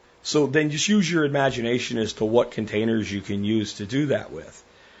 So then just use your imagination as to what containers you can use to do that with.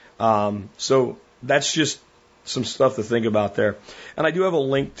 So that's just some stuff to think about there. And I do have a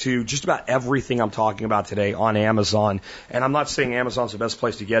link to just about everything I'm talking about today on Amazon. And I'm not saying Amazon's the best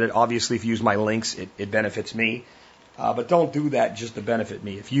place to get it. Obviously, if you use my links, it benefits me. But don't do that just to benefit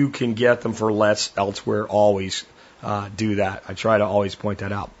me. If you can get them for less elsewhere, always do that. I try to always point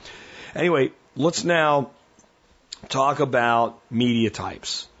that out. Anyway, let's now talk about media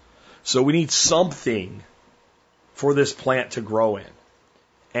types. So we need something for this plant to grow in.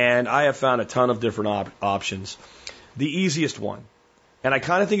 And I have found a ton of different options. The easiest one, and I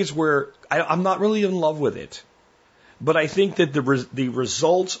kind of think it's where I'm not really in love with it, but I think that the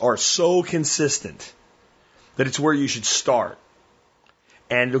results are so consistent that it's where you should start.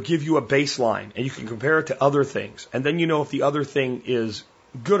 And it'll give you a baseline, and you can compare it to other things. And then you know if the other thing is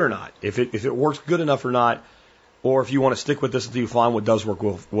good or not, if it works good enough or not, or if you want to stick with this until you find what does work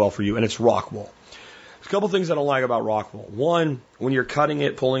well for you, and it's rock wool. There's a couple things I don't like about rock wool. One, when you're cutting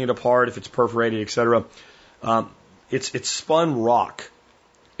it, pulling it apart, if it's perforated, etc., it's spun rock,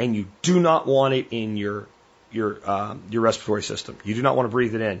 and you do not want it in your respiratory system. You do not want to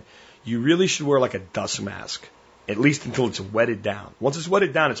breathe it in. You really should wear like a dust mask, at least until it's wetted down. Once it's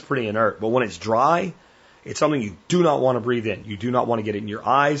wetted down, it's pretty inert. But when it's dry, it's something you do not want to breathe in. You do not want to get it in your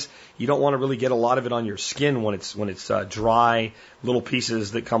eyes. You don't want to really get a lot of it on your skin when it's dry, little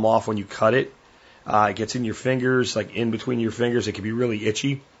pieces that come off when you cut it. It gets in your fingers, like in between your fingers. It can be really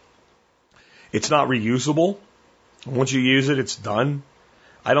itchy. It's not reusable. Once you use it, it's done.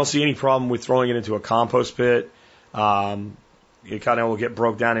 I don't see any problem with throwing it into a compost pit. It kind of will get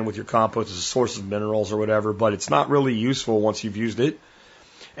broke down in with your compost as a source of minerals or whatever, but it's not really useful once you've used it.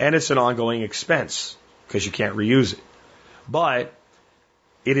 And it's an ongoing expense because you can't reuse it. But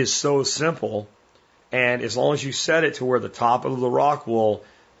it is so simple. And as long as you set it to where the top of the rock wool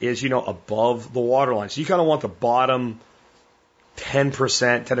is, above the water line. So you kind of want the bottom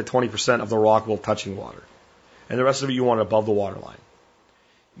 10%, 10 to 20% of the rock wool touching water. And the rest of it you want above the water line.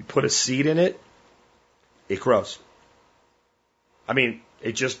 You put a seed in it, it grows.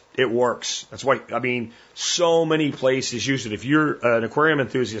 It works. That's why, so many places use it. If you're an aquarium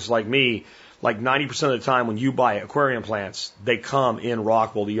enthusiast like me, like 90% of the time when you buy aquarium plants, they come in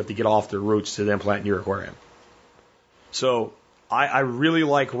rock wool that you have to get off their roots to then plant in your aquarium. So I really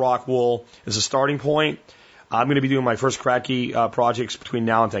like rock wool as a starting point. I'm going to be doing my first Kratky projects between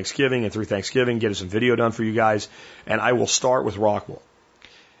now and Thanksgiving and through Thanksgiving, getting some video done for you guys, and I will start with rock wool.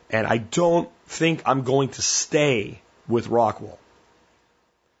 And I don't think I'm going to stay with rock wool.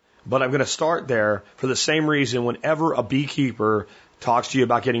 But I'm going to start there for the same reason whenever a beekeeper talks to you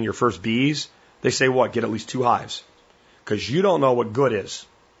about getting your first bees, they say what? Get at least 2 hives. Because you don't know what good is.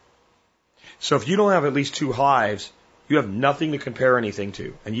 So if you don't have at least 2 hives, you have nothing to compare anything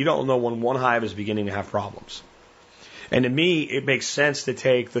to. And you don't know when one hive is beginning to have problems. And to me, it makes sense to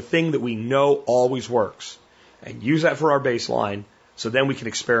take the thing that we know always works and use that for our baseline so then we can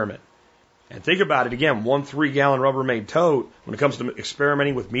experiment. And think about it again, 1 3-gallon Rubbermaid tote, when it comes to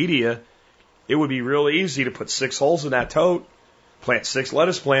experimenting with media, it would be real easy to put 6 holes in that tote, plant 6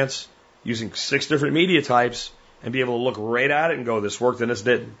 lettuce plants using 6 different media types, and be able to look right at it and go, this worked and this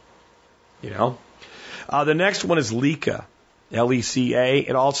didn't. The next one is LECA,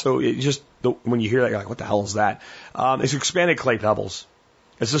 L-E-C-A. When you hear that, you're like, what the hell is that? It's expanded clay pebbles.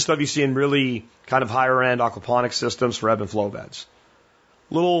 It's the stuff you see in really kind of higher end aquaponics systems for ebb and flow beds.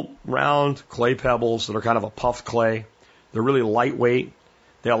 Little round clay pebbles that are kind of a puffed clay. They're really lightweight.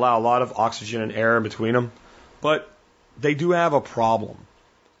 They allow a lot of oxygen and air in between them. But they do have a problem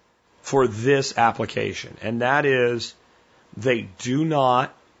for this application. And that is they do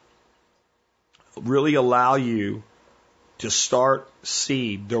not really allow you to start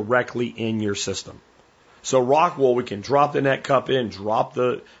seed directly in your system. So rock wool, we can drop the net cup in, you want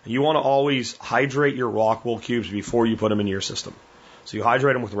to always hydrate your rock wool cubes before you put them into your system. So you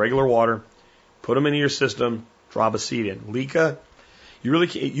hydrate them with regular water, put them into your system, drop a seed in. LECA,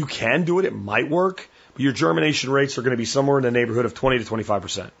 you can do it, it might work, but your germination rates are going to be somewhere in the neighborhood of 20 to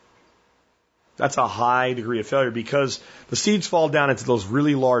 25%. That's a high degree of failure because the seeds fall down into those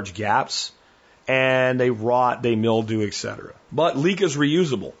really large gaps and they rot, they mildew, etc. But LECA is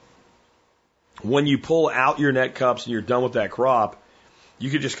reusable. When you pull out your net cups and you're done with that crop,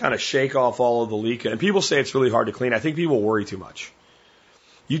 you could just kind of shake off all of the LECA. And people say it's really hard to clean. I think people worry too much.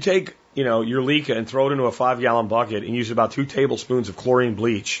 You take, your LECA and throw it into a 5-gallon bucket and use about 2 tablespoons of chlorine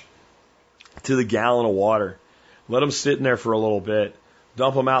bleach to the gallon of water. Let them sit in there for a little bit.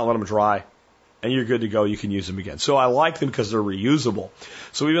 Dump them out and let them dry. And you're good to go. You can use them again. So I like them because they're reusable.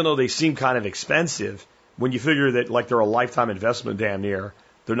 So even though they seem kind of expensive, when you figure that like they're a lifetime investment damn near,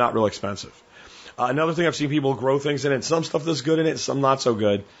 they're not real expensive. Another thing I've seen people grow things in, and some stuff that's good in it, some not so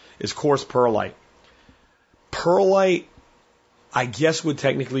good, is coarse perlite. Perlite, I guess, would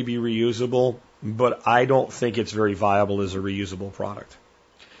technically be reusable, but I don't think it's very viable as a reusable product.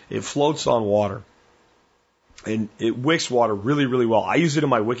 It floats on water, and it wicks water really, really well. I use it in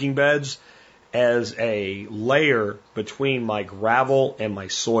my wicking beds as a layer between my gravel and my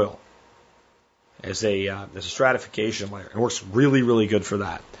soil, as a stratification layer. It works really, really good for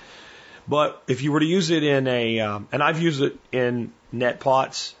that. But if you were to use it in and I've used it in net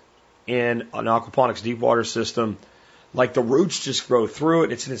pots, in an aquaponics deep water system, like the roots just grow through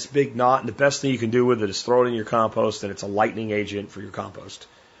it. It's in this big knot, and the best thing you can do with it is throw it in your compost, and it's a lightening agent for your compost.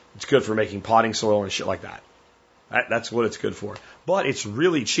 It's good for making potting soil and shit like that. That's what it's good for. But it's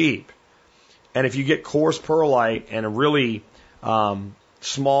really cheap. And if you get coarse perlite and a really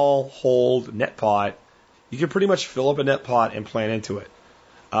small holed net pot, you can pretty much fill up a net pot and plant into it.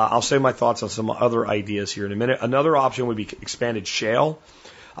 I'll say my thoughts on some other ideas here in a minute. Another option would be expanded shale.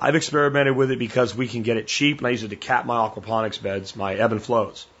 I've experimented with it because we can get it cheap, and I use it to cap my aquaponics beds, my ebb and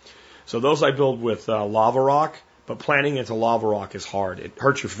flows. So those I build with lava rock, but planting into lava rock is hard. It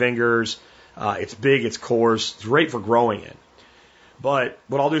hurts your fingers. It's big, it's coarse. It's great for growing in. But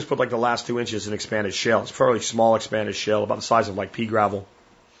what I'll do is put like the last 2 inches in expanded shale. It's a fairly small expanded shale, about the size of like pea gravel.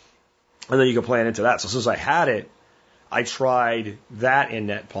 And then you can plant into that. So since I had it, I tried that in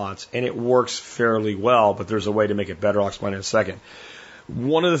net pots, and it works fairly well, but there's a way to make it better. I'll explain in a second.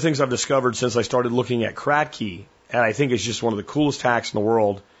 One of the things I've discovered since I started looking at Kratky, and I think is just one of the coolest hacks in the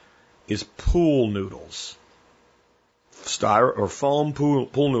world, is pool noodles. Foam pool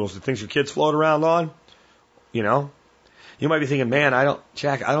noodles, the things your kids float around on, You You might be thinking, man,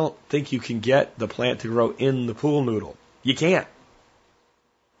 Jack, I don't think you can get the plant to grow in the pool noodle. You can't.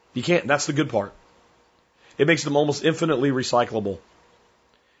 You can't. That's the good part. It makes them almost infinitely recyclable.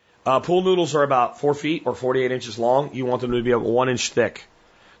 Pool noodles are about 4 feet or 48 inches long. You want them to be about 1 inch thick.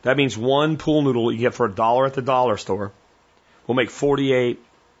 That means one pool noodle you get for $1 at the dollar store will make 48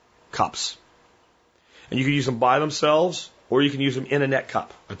 cups. And you can use them by themselves, or you can use them in a net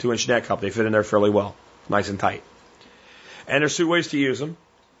cup, a 2-inch net cup. They fit in there fairly well, nice and tight. And there's 2 ways to use them.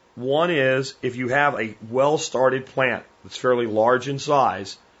 One is if you have a well-started plant that's fairly large in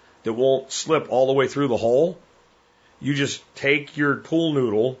size that won't slip all the way through the hole, you just take your pool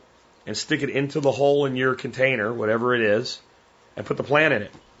noodle and stick it into the hole in your container, whatever it is, and put the plant in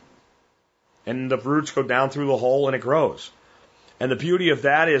it. And the roots go down through the hole and it grows. And the beauty of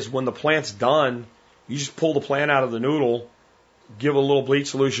that is when the plant's done, you just pull the plant out of the noodle, give a little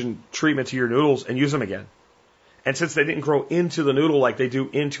bleach solution treatment to your noodles, and use them again. And since they didn't grow into the noodle like they do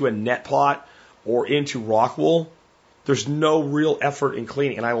into a net pot or into rock wool, there's no real effort in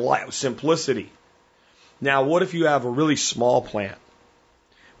cleaning. And I like simplicity. Now, what if you have a really small plant?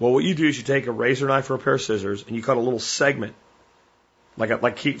 Well, what you do is you take a razor knife or a pair of scissors and you cut a little segment, think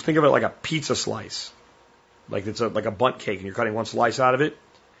of it like a pizza slice, like it's like a bundt cake, and you're cutting one slice out of it.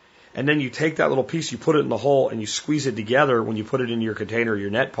 And then you take that little piece, you put it in the hole, and you squeeze it together when you put it into your container or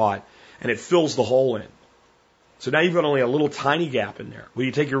your net pot, and it fills the hole in. So now you've got only a little tiny gap in there. Well,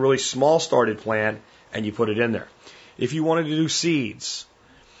 you take your really small started plant and you put it in there. If you wanted to do seeds,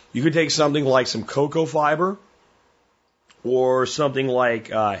 you could take something like some cocoa fiber or something like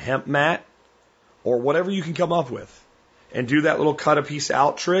hemp mat or whatever you can come up with and do that little cut a piece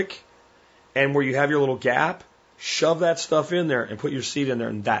out trick, and where you have your little gap, shove that stuff in there and put your seed in there,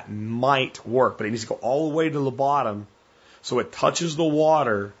 and that might work. But it needs to go all the way to the bottom so it touches the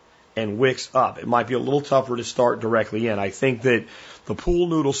water and wicks up. It might be a little tougher to start directly in. I think that the pool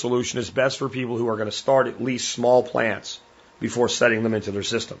noodle solution is best for people who are going to start at least small plants before setting them into their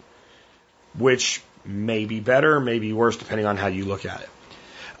system, which may be better, may be worse, depending on how you look at it.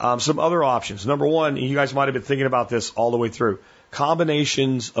 Some other options. Number one, you guys might have been thinking about this all the way through,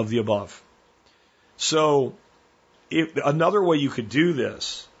 combinations of the above. So another way you could do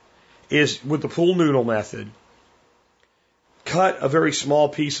this is with the pool noodle method, cut a very small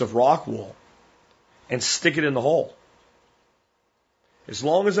piece of rock wool and stick it in the hole. As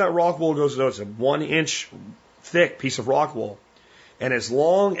long as that rock wool goes, it's a 1 inch thick piece of rock wool. And as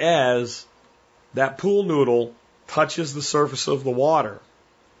long as that pool noodle touches the surface of the water,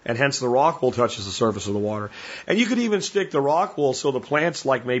 and hence the rock wool touches the surface of the water. And you could even stick the rock wool so the plant's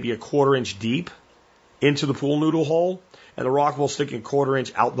like maybe a 1/4 inch deep into the pool noodle hole, and the rock wool sticking 1/4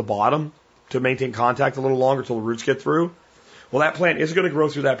 inch out the bottom to maintain contact a little longer till the roots get through. Well, that plant is going to grow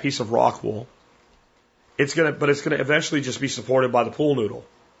through that piece of rock wool. But it's going to eventually just be supported by the pool noodle.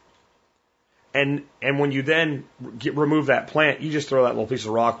 And when you then remove that plant, you just throw that little piece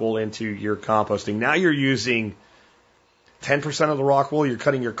of rock wool into your composting. Now you're using 10% of the rock wool. You're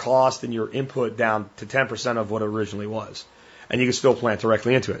cutting your cost and your input down to 10% of what it originally was. And you can still plant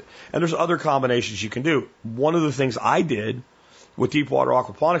directly into it. And there's other combinations you can do. One of the things I did with deep water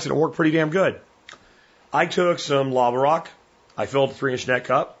aquaponics, and it worked pretty damn good. I took some lava rock. I filled a 3-inch net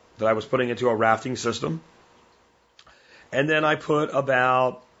cup that I was putting into a rafting system. And then I put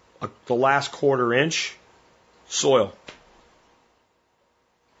about the last 1/4 inch soil.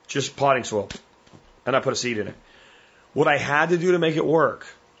 Just potting soil. And I put a seed in it. What I had to do to make it work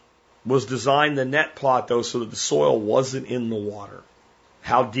was design the net pot, though, so that the soil wasn't in the water.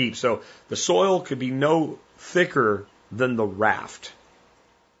 How deep? So the soil could be no thicker than the raft.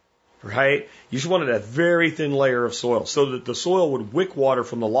 Right? You just wanted a very thin layer of soil so that the soil would wick water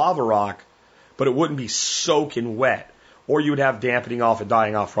from the lava rock, but it wouldn't be soaking wet. Or you would have dampening off and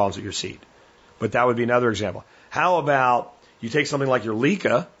dying off problems with your seed. But that would be another example. How about you take something like your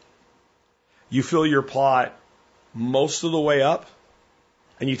leca, you fill your pot most of the way up,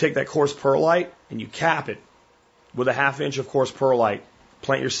 and you take that coarse perlite and you cap it with a 1/2 inch of coarse perlite,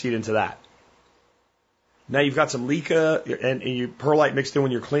 plant your seed into that. Now you've got some leca and you perlite mixed in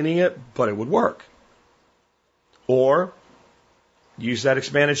when you're cleaning it, but it would work. Or use that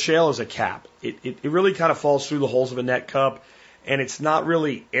expanded shale as a cap. It really kind of falls through the holes of a net cup, and it's not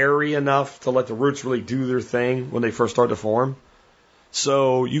really airy enough to let the roots really do their thing when they first start to form.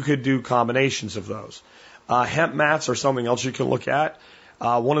 So you could do combinations of those. Hemp mats are something else you can look at.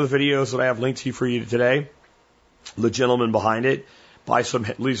 One of the videos that I have linked to for you today, the gentleman behind it buys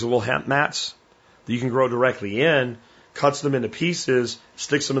these little hemp mats that you can grow directly in, cuts them into pieces,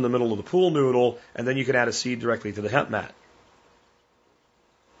 sticks them in the middle of the pool noodle, and then you can add a seed directly to the hemp mat.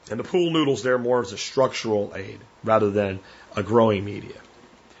 And the pool noodles there more as a structural aid rather than a growing media.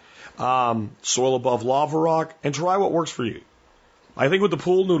 Soil above lava rock, and try what works for you. I think with the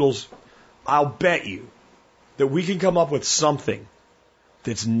pool noodles, I'll bet you that we can come up with something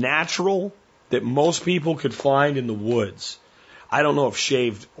that's natural that most people could find in the woods. I don't know if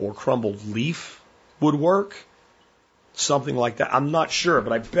shaved or crumbled leaf would work. Something like that. I'm not sure,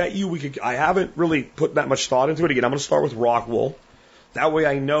 but I bet you we could. I haven't really put that much thought into it. Again, I'm going to start with rock wool. That way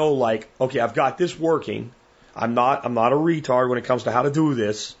I know, like, okay, I've got this working. I'm not a retard when it comes to how to do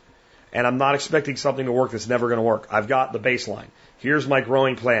this. And I'm not expecting something to work that's never going to work. I've got the baseline. Here's my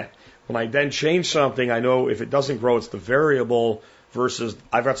growing plant. When I then change something, I know if it doesn't grow, it's the variable versus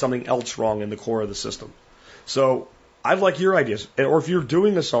I've got something else wrong in the core of the system. So I'd like your ideas. Or if you're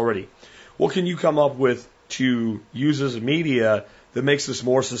doing this already, what can you come up with to use as a media that makes this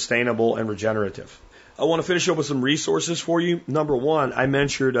more sustainable and regenerative? I want to finish up with some resources for you. Number one, I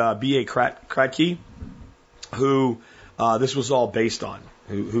mentioned B.A. Kratky, who this was all based on,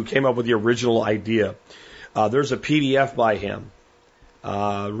 who came up with the original idea. There's a PDF by him,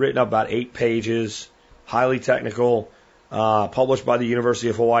 written up about 8 pages, highly technical, published by the University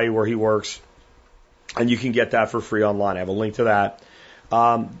of Hawaii where he works, and you can get that for free online. I have a link to that.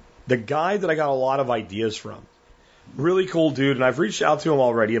 The guy that I got a lot of ideas from, really cool dude, and I've reached out to him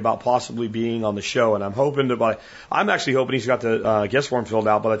already about possibly being on the show, and I'm actually hoping he's got the guest form filled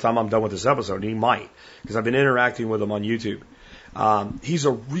out by the time I'm done with this episode, and he might, because I've been interacting with him on YouTube. He's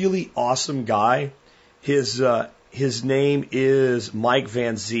a really awesome guy. His name is Mike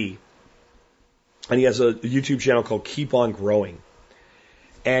Van Zee, and he has a YouTube channel called Keep On Growing,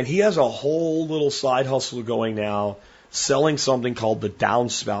 and he has a whole little side hustle going now, selling something called the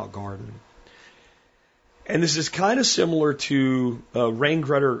downspout garden. And this is kind of similar to a rain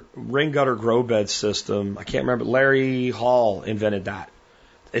gutter grow bed system. I can't remember. Larry Hall invented that.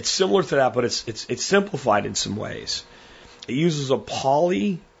 It's similar to that, but it's simplified in some ways. It uses a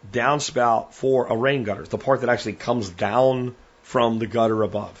poly downspout for a rain gutter, the part that actually comes down from the gutter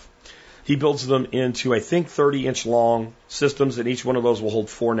above. He builds them into, I think, 30-inch long systems, and each one of those will hold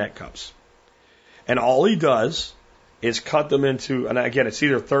 4 net cups. And all he does is cut them into, and again, it's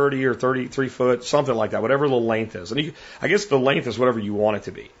either 30 or 33 foot, something like that, whatever the length is. And I guess the length is whatever you want it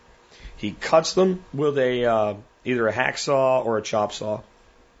to be. He cuts them with either a hacksaw or a chop saw,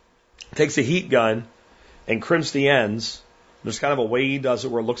 takes a heat gun and crimps the ends. There's kind of a way he does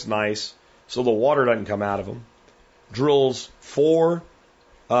it where it looks nice, so the water doesn't come out of them. Drills 4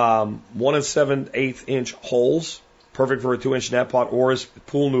 1 7/8 inch holes, perfect for a 2-inch net pot or his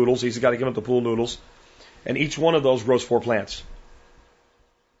pool noodles. He's got to give up the pool noodles. And each one of those grows 4 plants.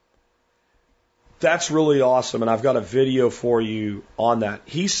 That's really awesome, and I've got a video for you on that.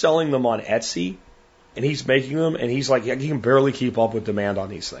 He's selling them on Etsy, and he's making them, and he's like, he can barely keep up with demand on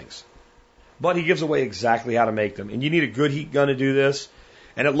these things. But he gives away exactly how to make them. And you need a good heat gun to do this,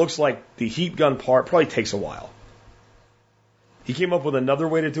 and it looks like the heat gun part probably takes a while. He came up with another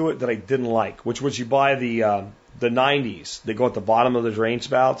way to do it that I didn't like, which was you buy the 90s. They go at the bottom of the drain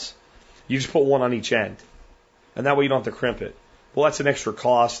spouts. You just put one on each end. And that way you don't have to crimp it. Well, that's an extra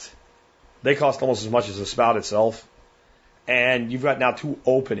cost. They cost almost as much as the spout itself. And you've got now 2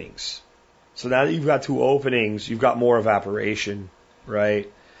 openings. So now that you've got 2 openings, you've got more evaporation, right?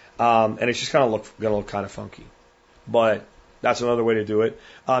 And it's just going to look kind of funky. But that's another way to do it.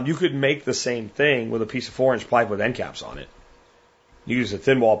 You could make the same thing with a piece of 4-inch pipe with end caps on it. You use a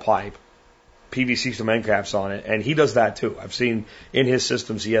thin wall pipe, PVC some end caps on it, and he does that too. I've seen in his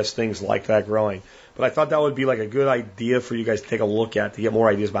systems he has things like that growing. But I thought that would be like a good idea for you guys to take a look at to get more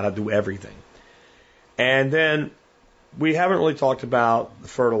ideas about how to do everything. And then we haven't really talked about the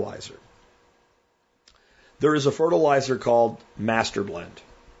fertilizer. There is a fertilizer called Master Blend.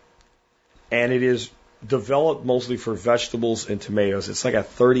 And it is developed mostly for vegetables and tomatoes. It's like a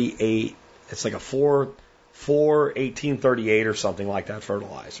 38, it's like a 4-1838 or something like that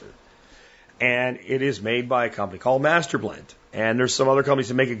fertilizer. And it is made by a company called Master Blend. And there's some other companies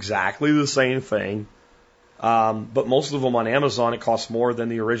that make exactly the same thing. But most of them on Amazon, it costs more than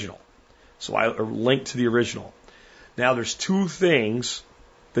the original. So I linked to the original. Now there's 2 things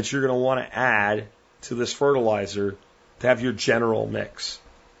that you're going to want to add to this fertilizer to have your general mix.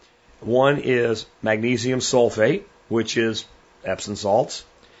 One is magnesium sulfate, which is Epsom salts.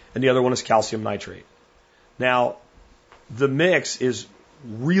 And the other one is calcium nitrate. Now, the mix is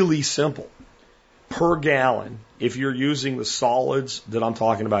really simple. Per gallon, if you're using the solids that I'm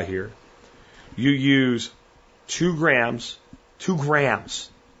talking about here, you use 2 grams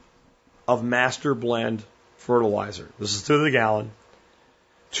of Master Blend fertilizer. This is to the gallon.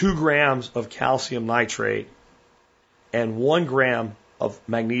 2 grams of calcium nitrate and 1 gram of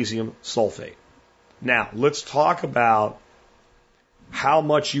magnesium sulfate. Now, let's talk about how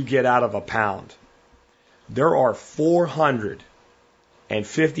much you get out of a pound. There are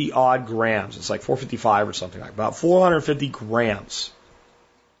 450 odd grams. It's like 455 or something like that. About 450 grams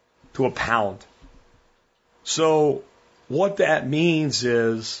to a pound. So what that means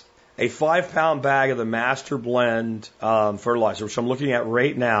is a 5-pound bag of the Master Blend fertilizer, which I'm looking at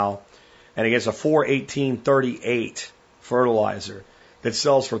right now, and against a 418.38 fertilizer that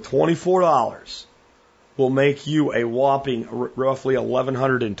sells for $24, will make you a whopping roughly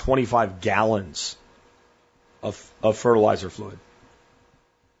 1,125 gallons of fertilizer fluid.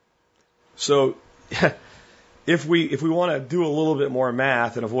 So if we want to do a little bit more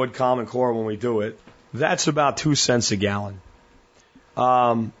math and avoid Common Core when we do it, that's about 2 cents a gallon.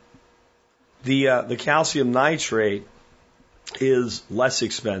 The calcium nitrate is less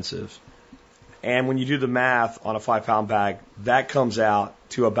expensive. And when you do the math on a 5-pound bag, that comes out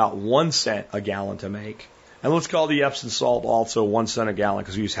to about 1 cent a gallon to make. And let's call the Epsom salt also 1 cent a gallon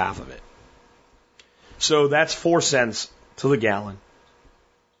because we use half of it. So that's 4 cents to the gallon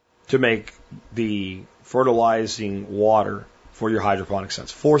to make the fertilizing water for your hydroponic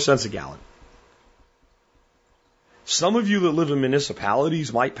sense. 4 cents a gallon. Some of you that live in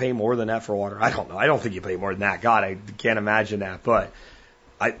municipalities might pay more than that for water. I don't know. I don't think you pay more than that. God, I can't imagine that. But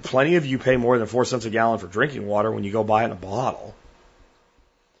plenty of you pay more than 4 cents a gallon for drinking water when you go buy it in a bottle.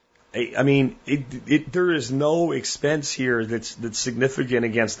 I mean, there is no expense here that's significant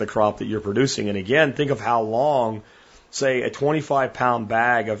against the crop that you're producing. And again, think of how long, say, a 25-pound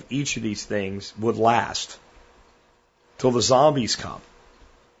bag of each of these things would last till the zombies come.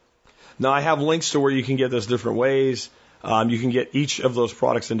 Now, I have links to where you can get this different ways. You can get each of those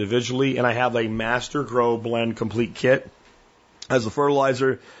products individually, and I have a Master Grow Blend Complete Kit as the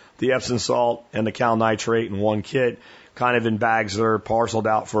fertilizer, the Epsom salt, and the cal nitrate in one kit, kind of in bags that are parceled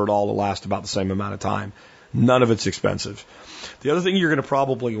out for it all to last about the same amount of time. None of it's expensive. The other thing you're going to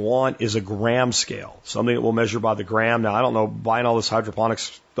probably want is a gram scale, something that will measure by the gram. Now, I don't know, buying all this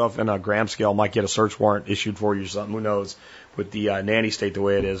hydroponics stuff in a gram scale might get a search warrant issued for you or something. Who knows with the nanny state the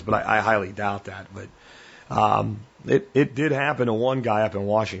way it is, but I highly doubt that. But it did happen to one guy up in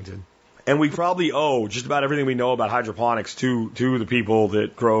Washington. And we probably owe just about everything we know about hydroponics to the people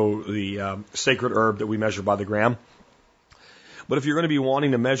that grow the sacred herb that we measure by the gram. But if you're going to be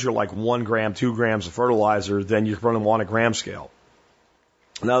wanting to measure like 1 gram, 2 grams of fertilizer, then you're going to want a gram scale.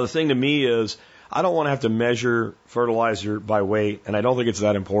 Now, the thing to me is, I don't want to have to measure fertilizer by weight, and I don't think it's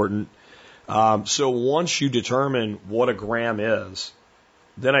that important. So once you determine what a gram is,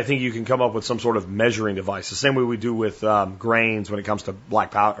 then I think you can come up with some sort of measuring device. The same way we do with grains when it comes to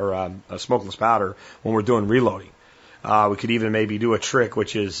black powder or smokeless powder when we're doing reloading. We could even maybe do a trick,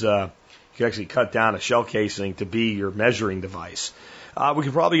 which is you can actually cut down a shell casing to be your measuring device. We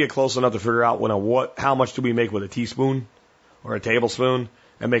could probably get close enough to figure out how much do we make with a teaspoon or a tablespoon,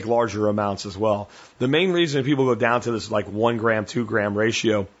 and make larger amounts as well. The main reason people go down to this like 1 gram, 2 gram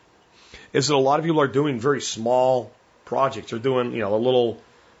ratio is that a lot of people are doing very small projects. They're doing, a little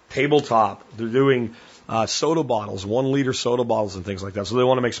tabletop. They're doing soda bottles, 1 liter soda bottles and things like that. So they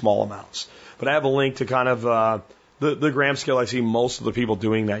want to make small amounts. But I have a link to kind of the gram scale I see most of the people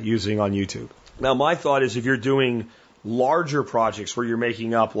doing that using on YouTube. Now, my thought is if you're doing larger projects where you're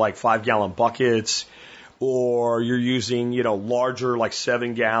making up like 5-gallon buckets, or you're using, larger like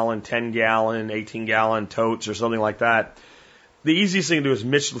 7-gallon, 10-gallon, 18-gallon totes or something like that, the easiest thing to do is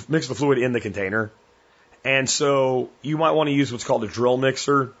mix the fluid in the container. And so you might want to use what's called a drill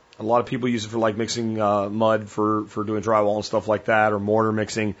mixer. A lot of people use it for like mixing mud for doing drywall and stuff like that, or mortar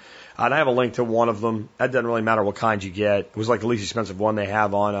mixing. And I have a link to one of them. That doesn't really matter what kind you get. It was like the least expensive one they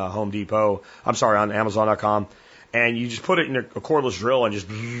have on on Amazon.com. And you just put it in a cordless drill and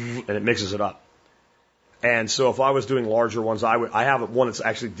it mixes it up. And so if I was doing larger ones, I have one that's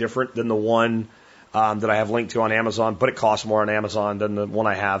actually different than the one that I have linked to on Amazon, but it costs more on Amazon than the one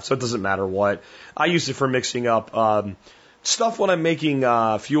I have, so it doesn't matter what. I use it for mixing up stuff when I'm making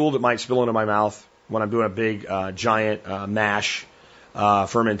fuel that might spill into my mouth, when I'm doing a big, giant mash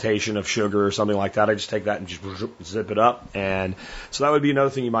fermentation of sugar or something like that. I just take that and just zip it up. And so that would be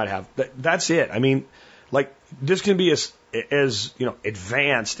another thing you might have. That's it. I mean, like, this can be as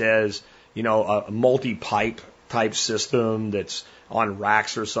advanced as a multi-pipe type system that's on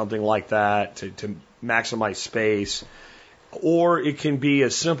racks or something like that to maximize space. Or it can be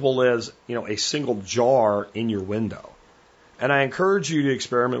as simple as, a single jar in your window. And I encourage you to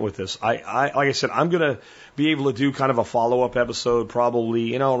experiment with this. Like I said, I'm going to be able to do kind of a follow-up episode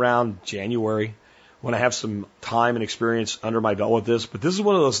probably, around January when I have some time and experience under my belt with this. But this is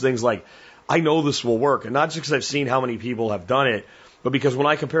one of those things like, I know this will work. And not just because I've seen how many people have done it, but because when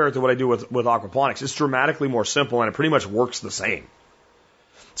I compare it to what I do with aquaponics, it's dramatically more simple and it pretty much works the same.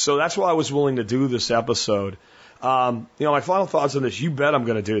 So that's why I was willing to do this episode. My final thoughts on this, you bet I'm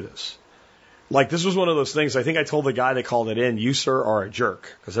going to do this. Like, this was one of those things, I think I told the guy that called it in, you, sir, are a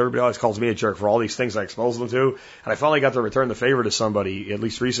jerk. Because everybody always calls me a jerk for all these things I expose them to. And I finally got to return the favor to somebody, at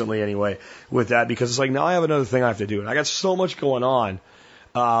least recently anyway, with that. Because it's like, now I have another thing I have to do. And I got so much going on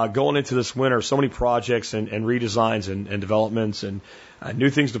going into this winter, so many projects and redesigns and developments and new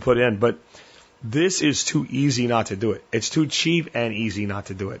things to put in. But this is too easy not to do it. It's too cheap and easy not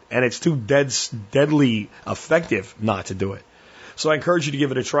to do it. And it's too deadly effective not to do it. So I encourage you to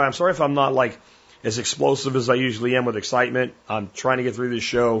give it a try. I'm sorry if I'm not like as explosive as I usually am with excitement. I'm trying to get through this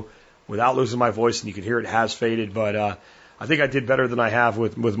show without losing my voice, and you can hear it has faded. But I think I did better than I have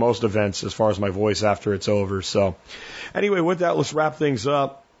with most events as far as my voice after it's over. So anyway, with that, let's wrap things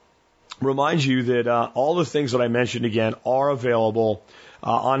up. Remind you that all the things that I mentioned again are available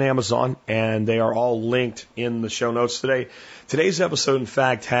on Amazon, and they are all linked in the show notes today. Today's episode, in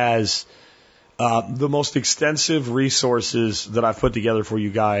fact, has the most extensive resources that I've put together for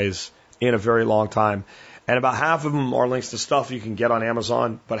you guys in a very long time. And about half of them are links to stuff you can get on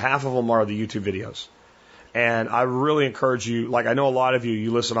Amazon, but half of them are the YouTube videos. And I really encourage you, like I know a lot of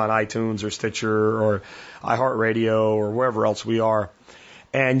you listen on iTunes or Stitcher or iHeartRadio or wherever else we are,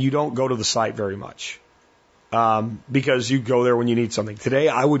 and you don't go to the site very much because you go there when you need something. Today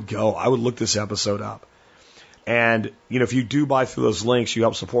I would look this episode up. And, if you do buy through those links, you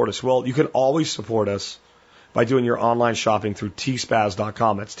help support us. Well, you can always support us by doing your online shopping through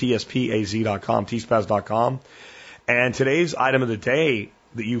tspaz.com. That's TSPAZ.com, tspaz.com. And today's item of the day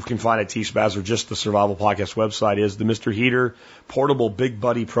that you can find at tspaz or just the Survival Podcast website is the Mr. Heater Portable Big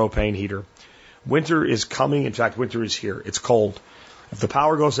Buddy Propane Heater. Winter is coming. In fact, winter is here. It's cold. If the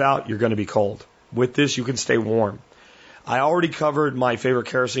power goes out, you're going to be cold. With this, you can stay warm. I already covered my favorite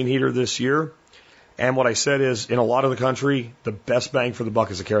kerosene heater this year. And what I said is, in a lot of the country, the best bang for the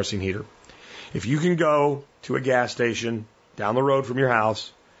buck is a kerosene heater. If you can go to a gas station down the road from your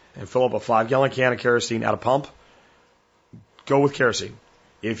house and fill up a 5-gallon can of kerosene at a pump, go with kerosene.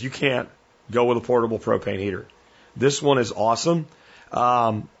 If you can't, go with a portable propane heater. This one is awesome.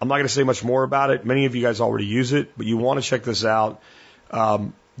 I'm not going to say much more about it. Many of you guys already use it, but you want to check this out.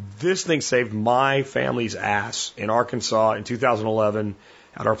 This thing saved my family's ass in Arkansas in 2011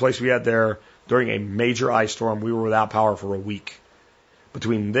 at our place we had there. During a major ice storm, we were without power for a week.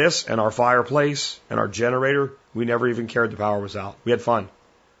 Between this and our fireplace and our generator, we never even cared the power was out. We had fun.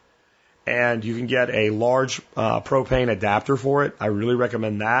 And you can get a large propane adapter for it. I really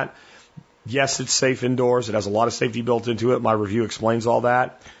recommend that. Yes, it's safe indoors. It has a lot of safety built into it. My review explains all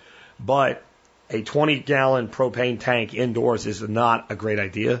that. But a 20-gallon propane tank indoors is not a great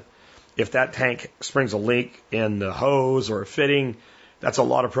idea. If that tank springs a leak in the hose or a fitting, that's a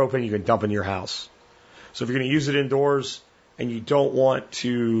lot of propane you can dump in your house. So if you're going to use it indoors and you don't want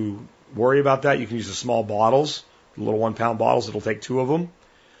to worry about that, you can use the small bottles, the little 1-pound bottles. It'll take 2 of them.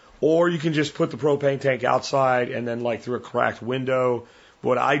 Or you can just put the propane tank outside and then like through a cracked window.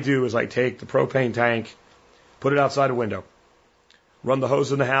 What I do is I take the propane tank, put it outside a window, run the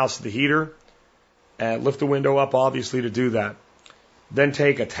hose in the house, the heater, and lift the window up, obviously, to do that. Then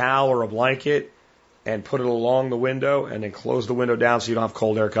take a towel or a blanket and put it along the window and then close the window down so you don't have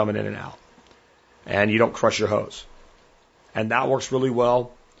cold air coming in and out. And you don't crush your hose. And that works really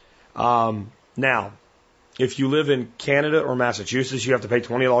well. Now, if you live in Canada or Massachusetts, you have to pay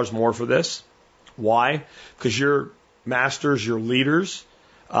 $20 more for this. Why? Because your masters, your leaders,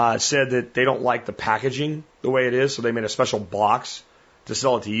 said that they don't like the packaging the way it is, so they made a special box to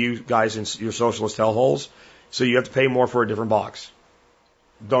sell it to you guys in your socialist hellholes. So you have to pay more for a different box.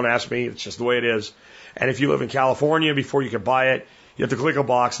 Don't ask me. It's just the way it is. And if you live in California, before you can buy it, you have to click a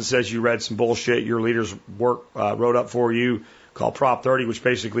box that says you read some bullshit your leaders wrote up for you called Prop 30, which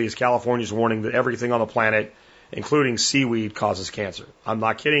basically is California's warning that everything on the planet, including seaweed, causes cancer. I'm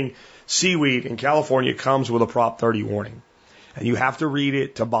not kidding. Seaweed in California comes with a Prop 30 warning. And you have to read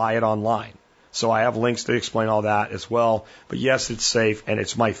it to buy it online. So I have links to explain all that as well. But yes, it's safe, and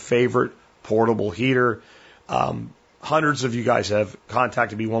it's my favorite portable heater. Hundreds of you guys have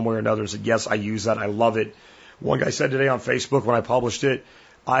contacted me one way or another and said, yes, I use that. I love it. One guy said today on Facebook when I published it,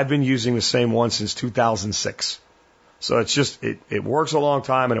 I've been using the same one since 2006. So it's just, it works a long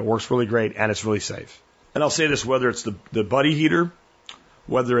time and it works really great and it's really safe. And I'll say this, whether it's the buddy heater,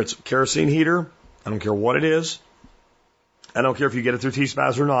 whether it's a kerosene heater, I don't care what it is. I don't care if you get it through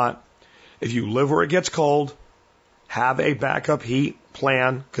T-Spaz or not. If you live where it gets cold, have a backup heat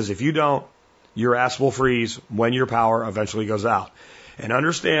plan, because if you don't, your ass will freeze when your power eventually goes out. And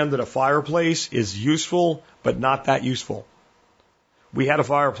understand that a fireplace is useful, but not that useful. we had a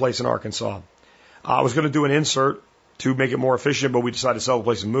fireplace in Arkansas. I was going to do an insert to make it more efficient, but we decided to sell the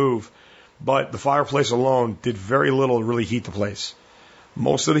place and move. But the fireplace alone did very little to really heat the place.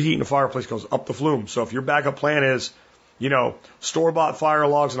 Most of the heat in the fireplace goes up the flume. So if your backup plan is, store-bought fire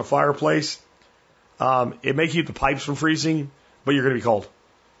logs in a fireplace, it may keep the pipes from freezing, but you're going to be cold.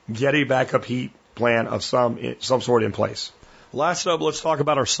 Get a backup heat plan of some sort in place. Last up, let's talk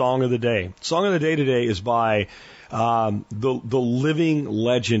about our song of the day. Song of the day today is by the living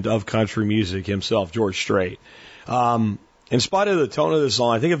legend of country music himself, George Strait. In spite of the tone of the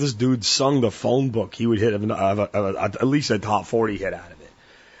song, I think if this dude sung the phone book, he would hit at least a top 40 hit out of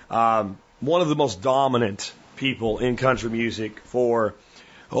it. One of the most dominant people in country music for,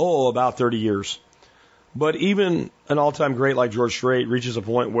 about 30 years. But even an all-time great like George Strait reaches a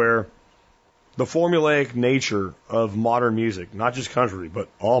point where the formulaic nature of modern music, not just country, but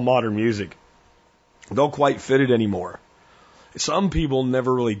all modern music, don't quite fit it anymore. Some people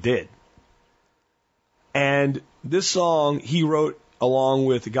never really did. And this song he wrote along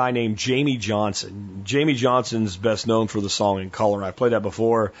with a guy named Jamie Johnson. Jamie Johnson's best known for the song In Color. I played that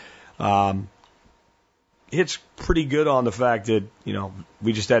before. It's pretty good on the fact that,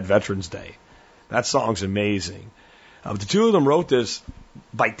 we just had Veterans Day. That song's amazing. The two of them wrote this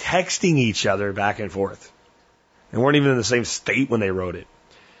by texting each other back and forth. They weren't even in the same state when they wrote it.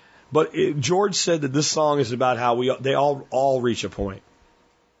 But George said that this song is about how they all reach a point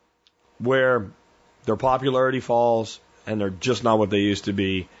where their popularity falls and they're just not what they used to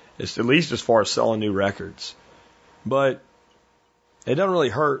be, at least as far as selling new records. But it doesn't really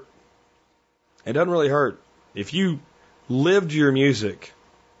hurt. It doesn't really hurt. If you lived your music,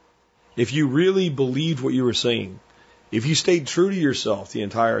 if you really believed what you were singing, if you stayed true to yourself the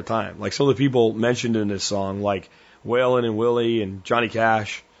entire time, like some of the people mentioned in this song, like Waylon and Willie and Johnny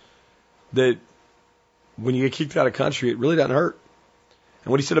Cash, that when you get kicked out of country, it really doesn't hurt.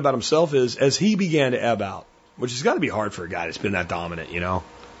 And what he said about himself is, as he began to ebb out, which has got to be hard for a guy that's been that dominant,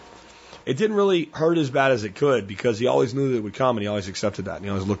 it didn't really hurt as bad as it could because he always knew that it would come and he always accepted that and he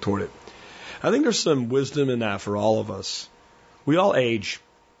always looked toward it. I think there's some wisdom in that for all of us. We all age.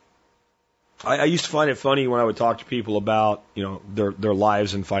 I used to find it funny when I would talk to people about, their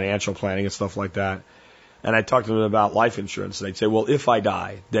lives and financial planning and stuff like that. And I'd talk to them about life insurance. And they'd say, well, if I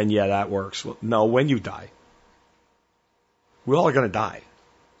die, then yeah, that works. Well, no, when you die. We all are going to die.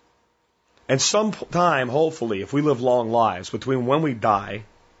 And sometime, hopefully, if we live long lives, between when we die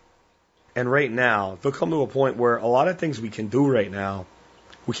and right now, there'll come to a point where a lot of things we can do right now,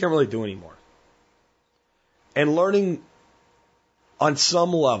 we can't really do anymore. And learning on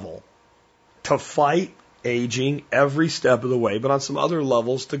some level to fight aging every step of the way, but on some other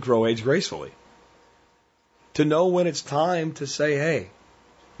levels to grow age gracefully. To know when it's time to say, hey,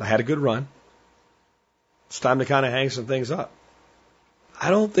 I had a good run. It's time to kind of hang some things up. I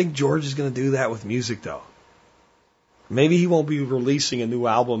don't think George is going to do that with music, though. Maybe he won't be releasing a new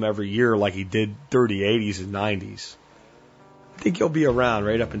album every year like he did through the 80s and 90s. I think he'll be around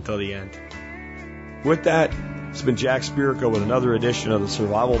right up until the end. With that, it's been Jack Spirko with another edition of the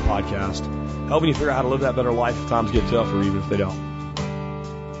Survival Podcast, helping you figure out how to live that better life if times get tough or even if they don't.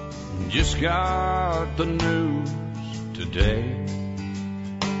 Just got the news today.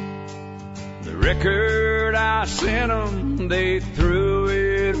 The record I sent them, they threw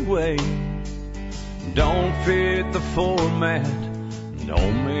it away. Don't fit the format,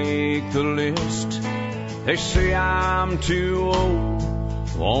 don't make the list. They say I'm too old,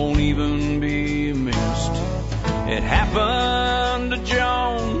 won't even be missed. It happened to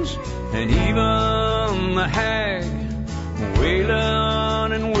Jones and even the Hag,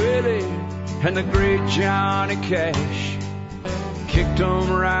 Waylon and Willie and the great Johnny Cash. Kicked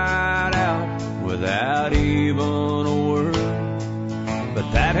them right out without even a word.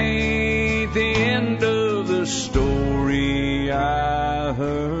 But that ain't the end of the story I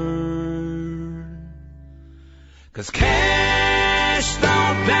heard. 'Cause Cash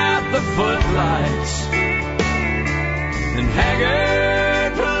stomped out the footlights and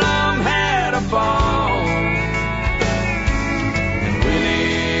Haggard Plum had a ball. And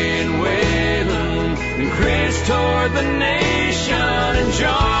Willie and Waylon and Chris toured the nation, and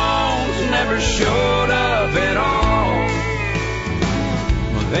Jones never showed up at all.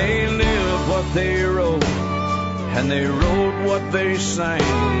 Well, they lived what they wrote, and they wrote what they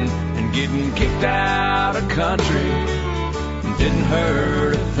sang, and getting kicked out of country didn't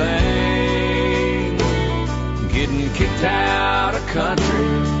hurt a thing. Getting kicked out of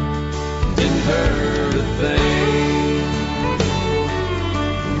country didn't hurt a thing.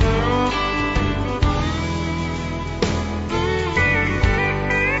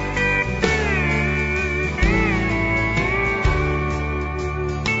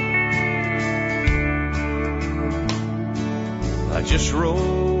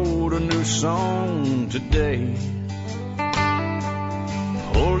 wrote a new song today.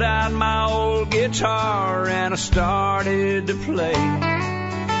 Pulled out my old guitar and I started to play,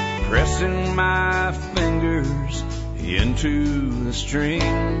 pressing my fingers into the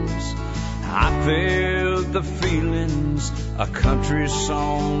strings. I felt the feelings a country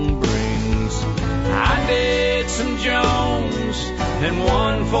song brings. I did some Jones and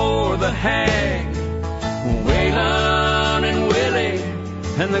one for the hag, Waylon and Willie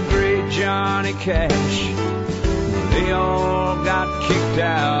and the great Johnny Cash. They all got kicked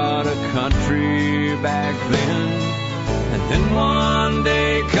out of country back then. And then one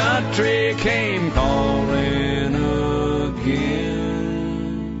day country came calling again.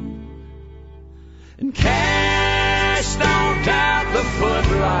 And Cash stomped out the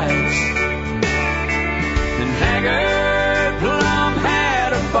footlights, and Haggard Plum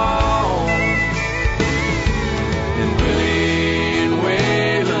had a ball. And Willie and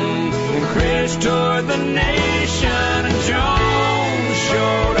Waylon and Chris toured the nation, and Jones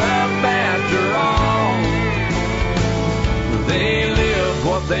showed up after all. They lived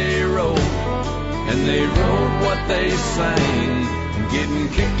what they wrote, and they wrote what they sang. Getting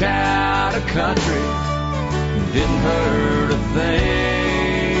kicked out of country didn't hurt a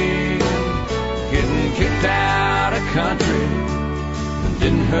thing. Getting kicked out of country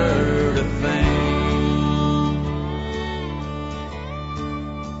didn't hurt a thing.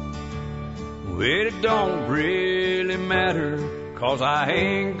 Well, it don't really matter, 'cause I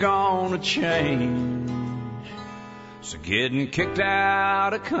ain't gonna change. So getting kicked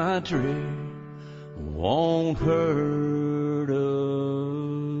out of country won't hurt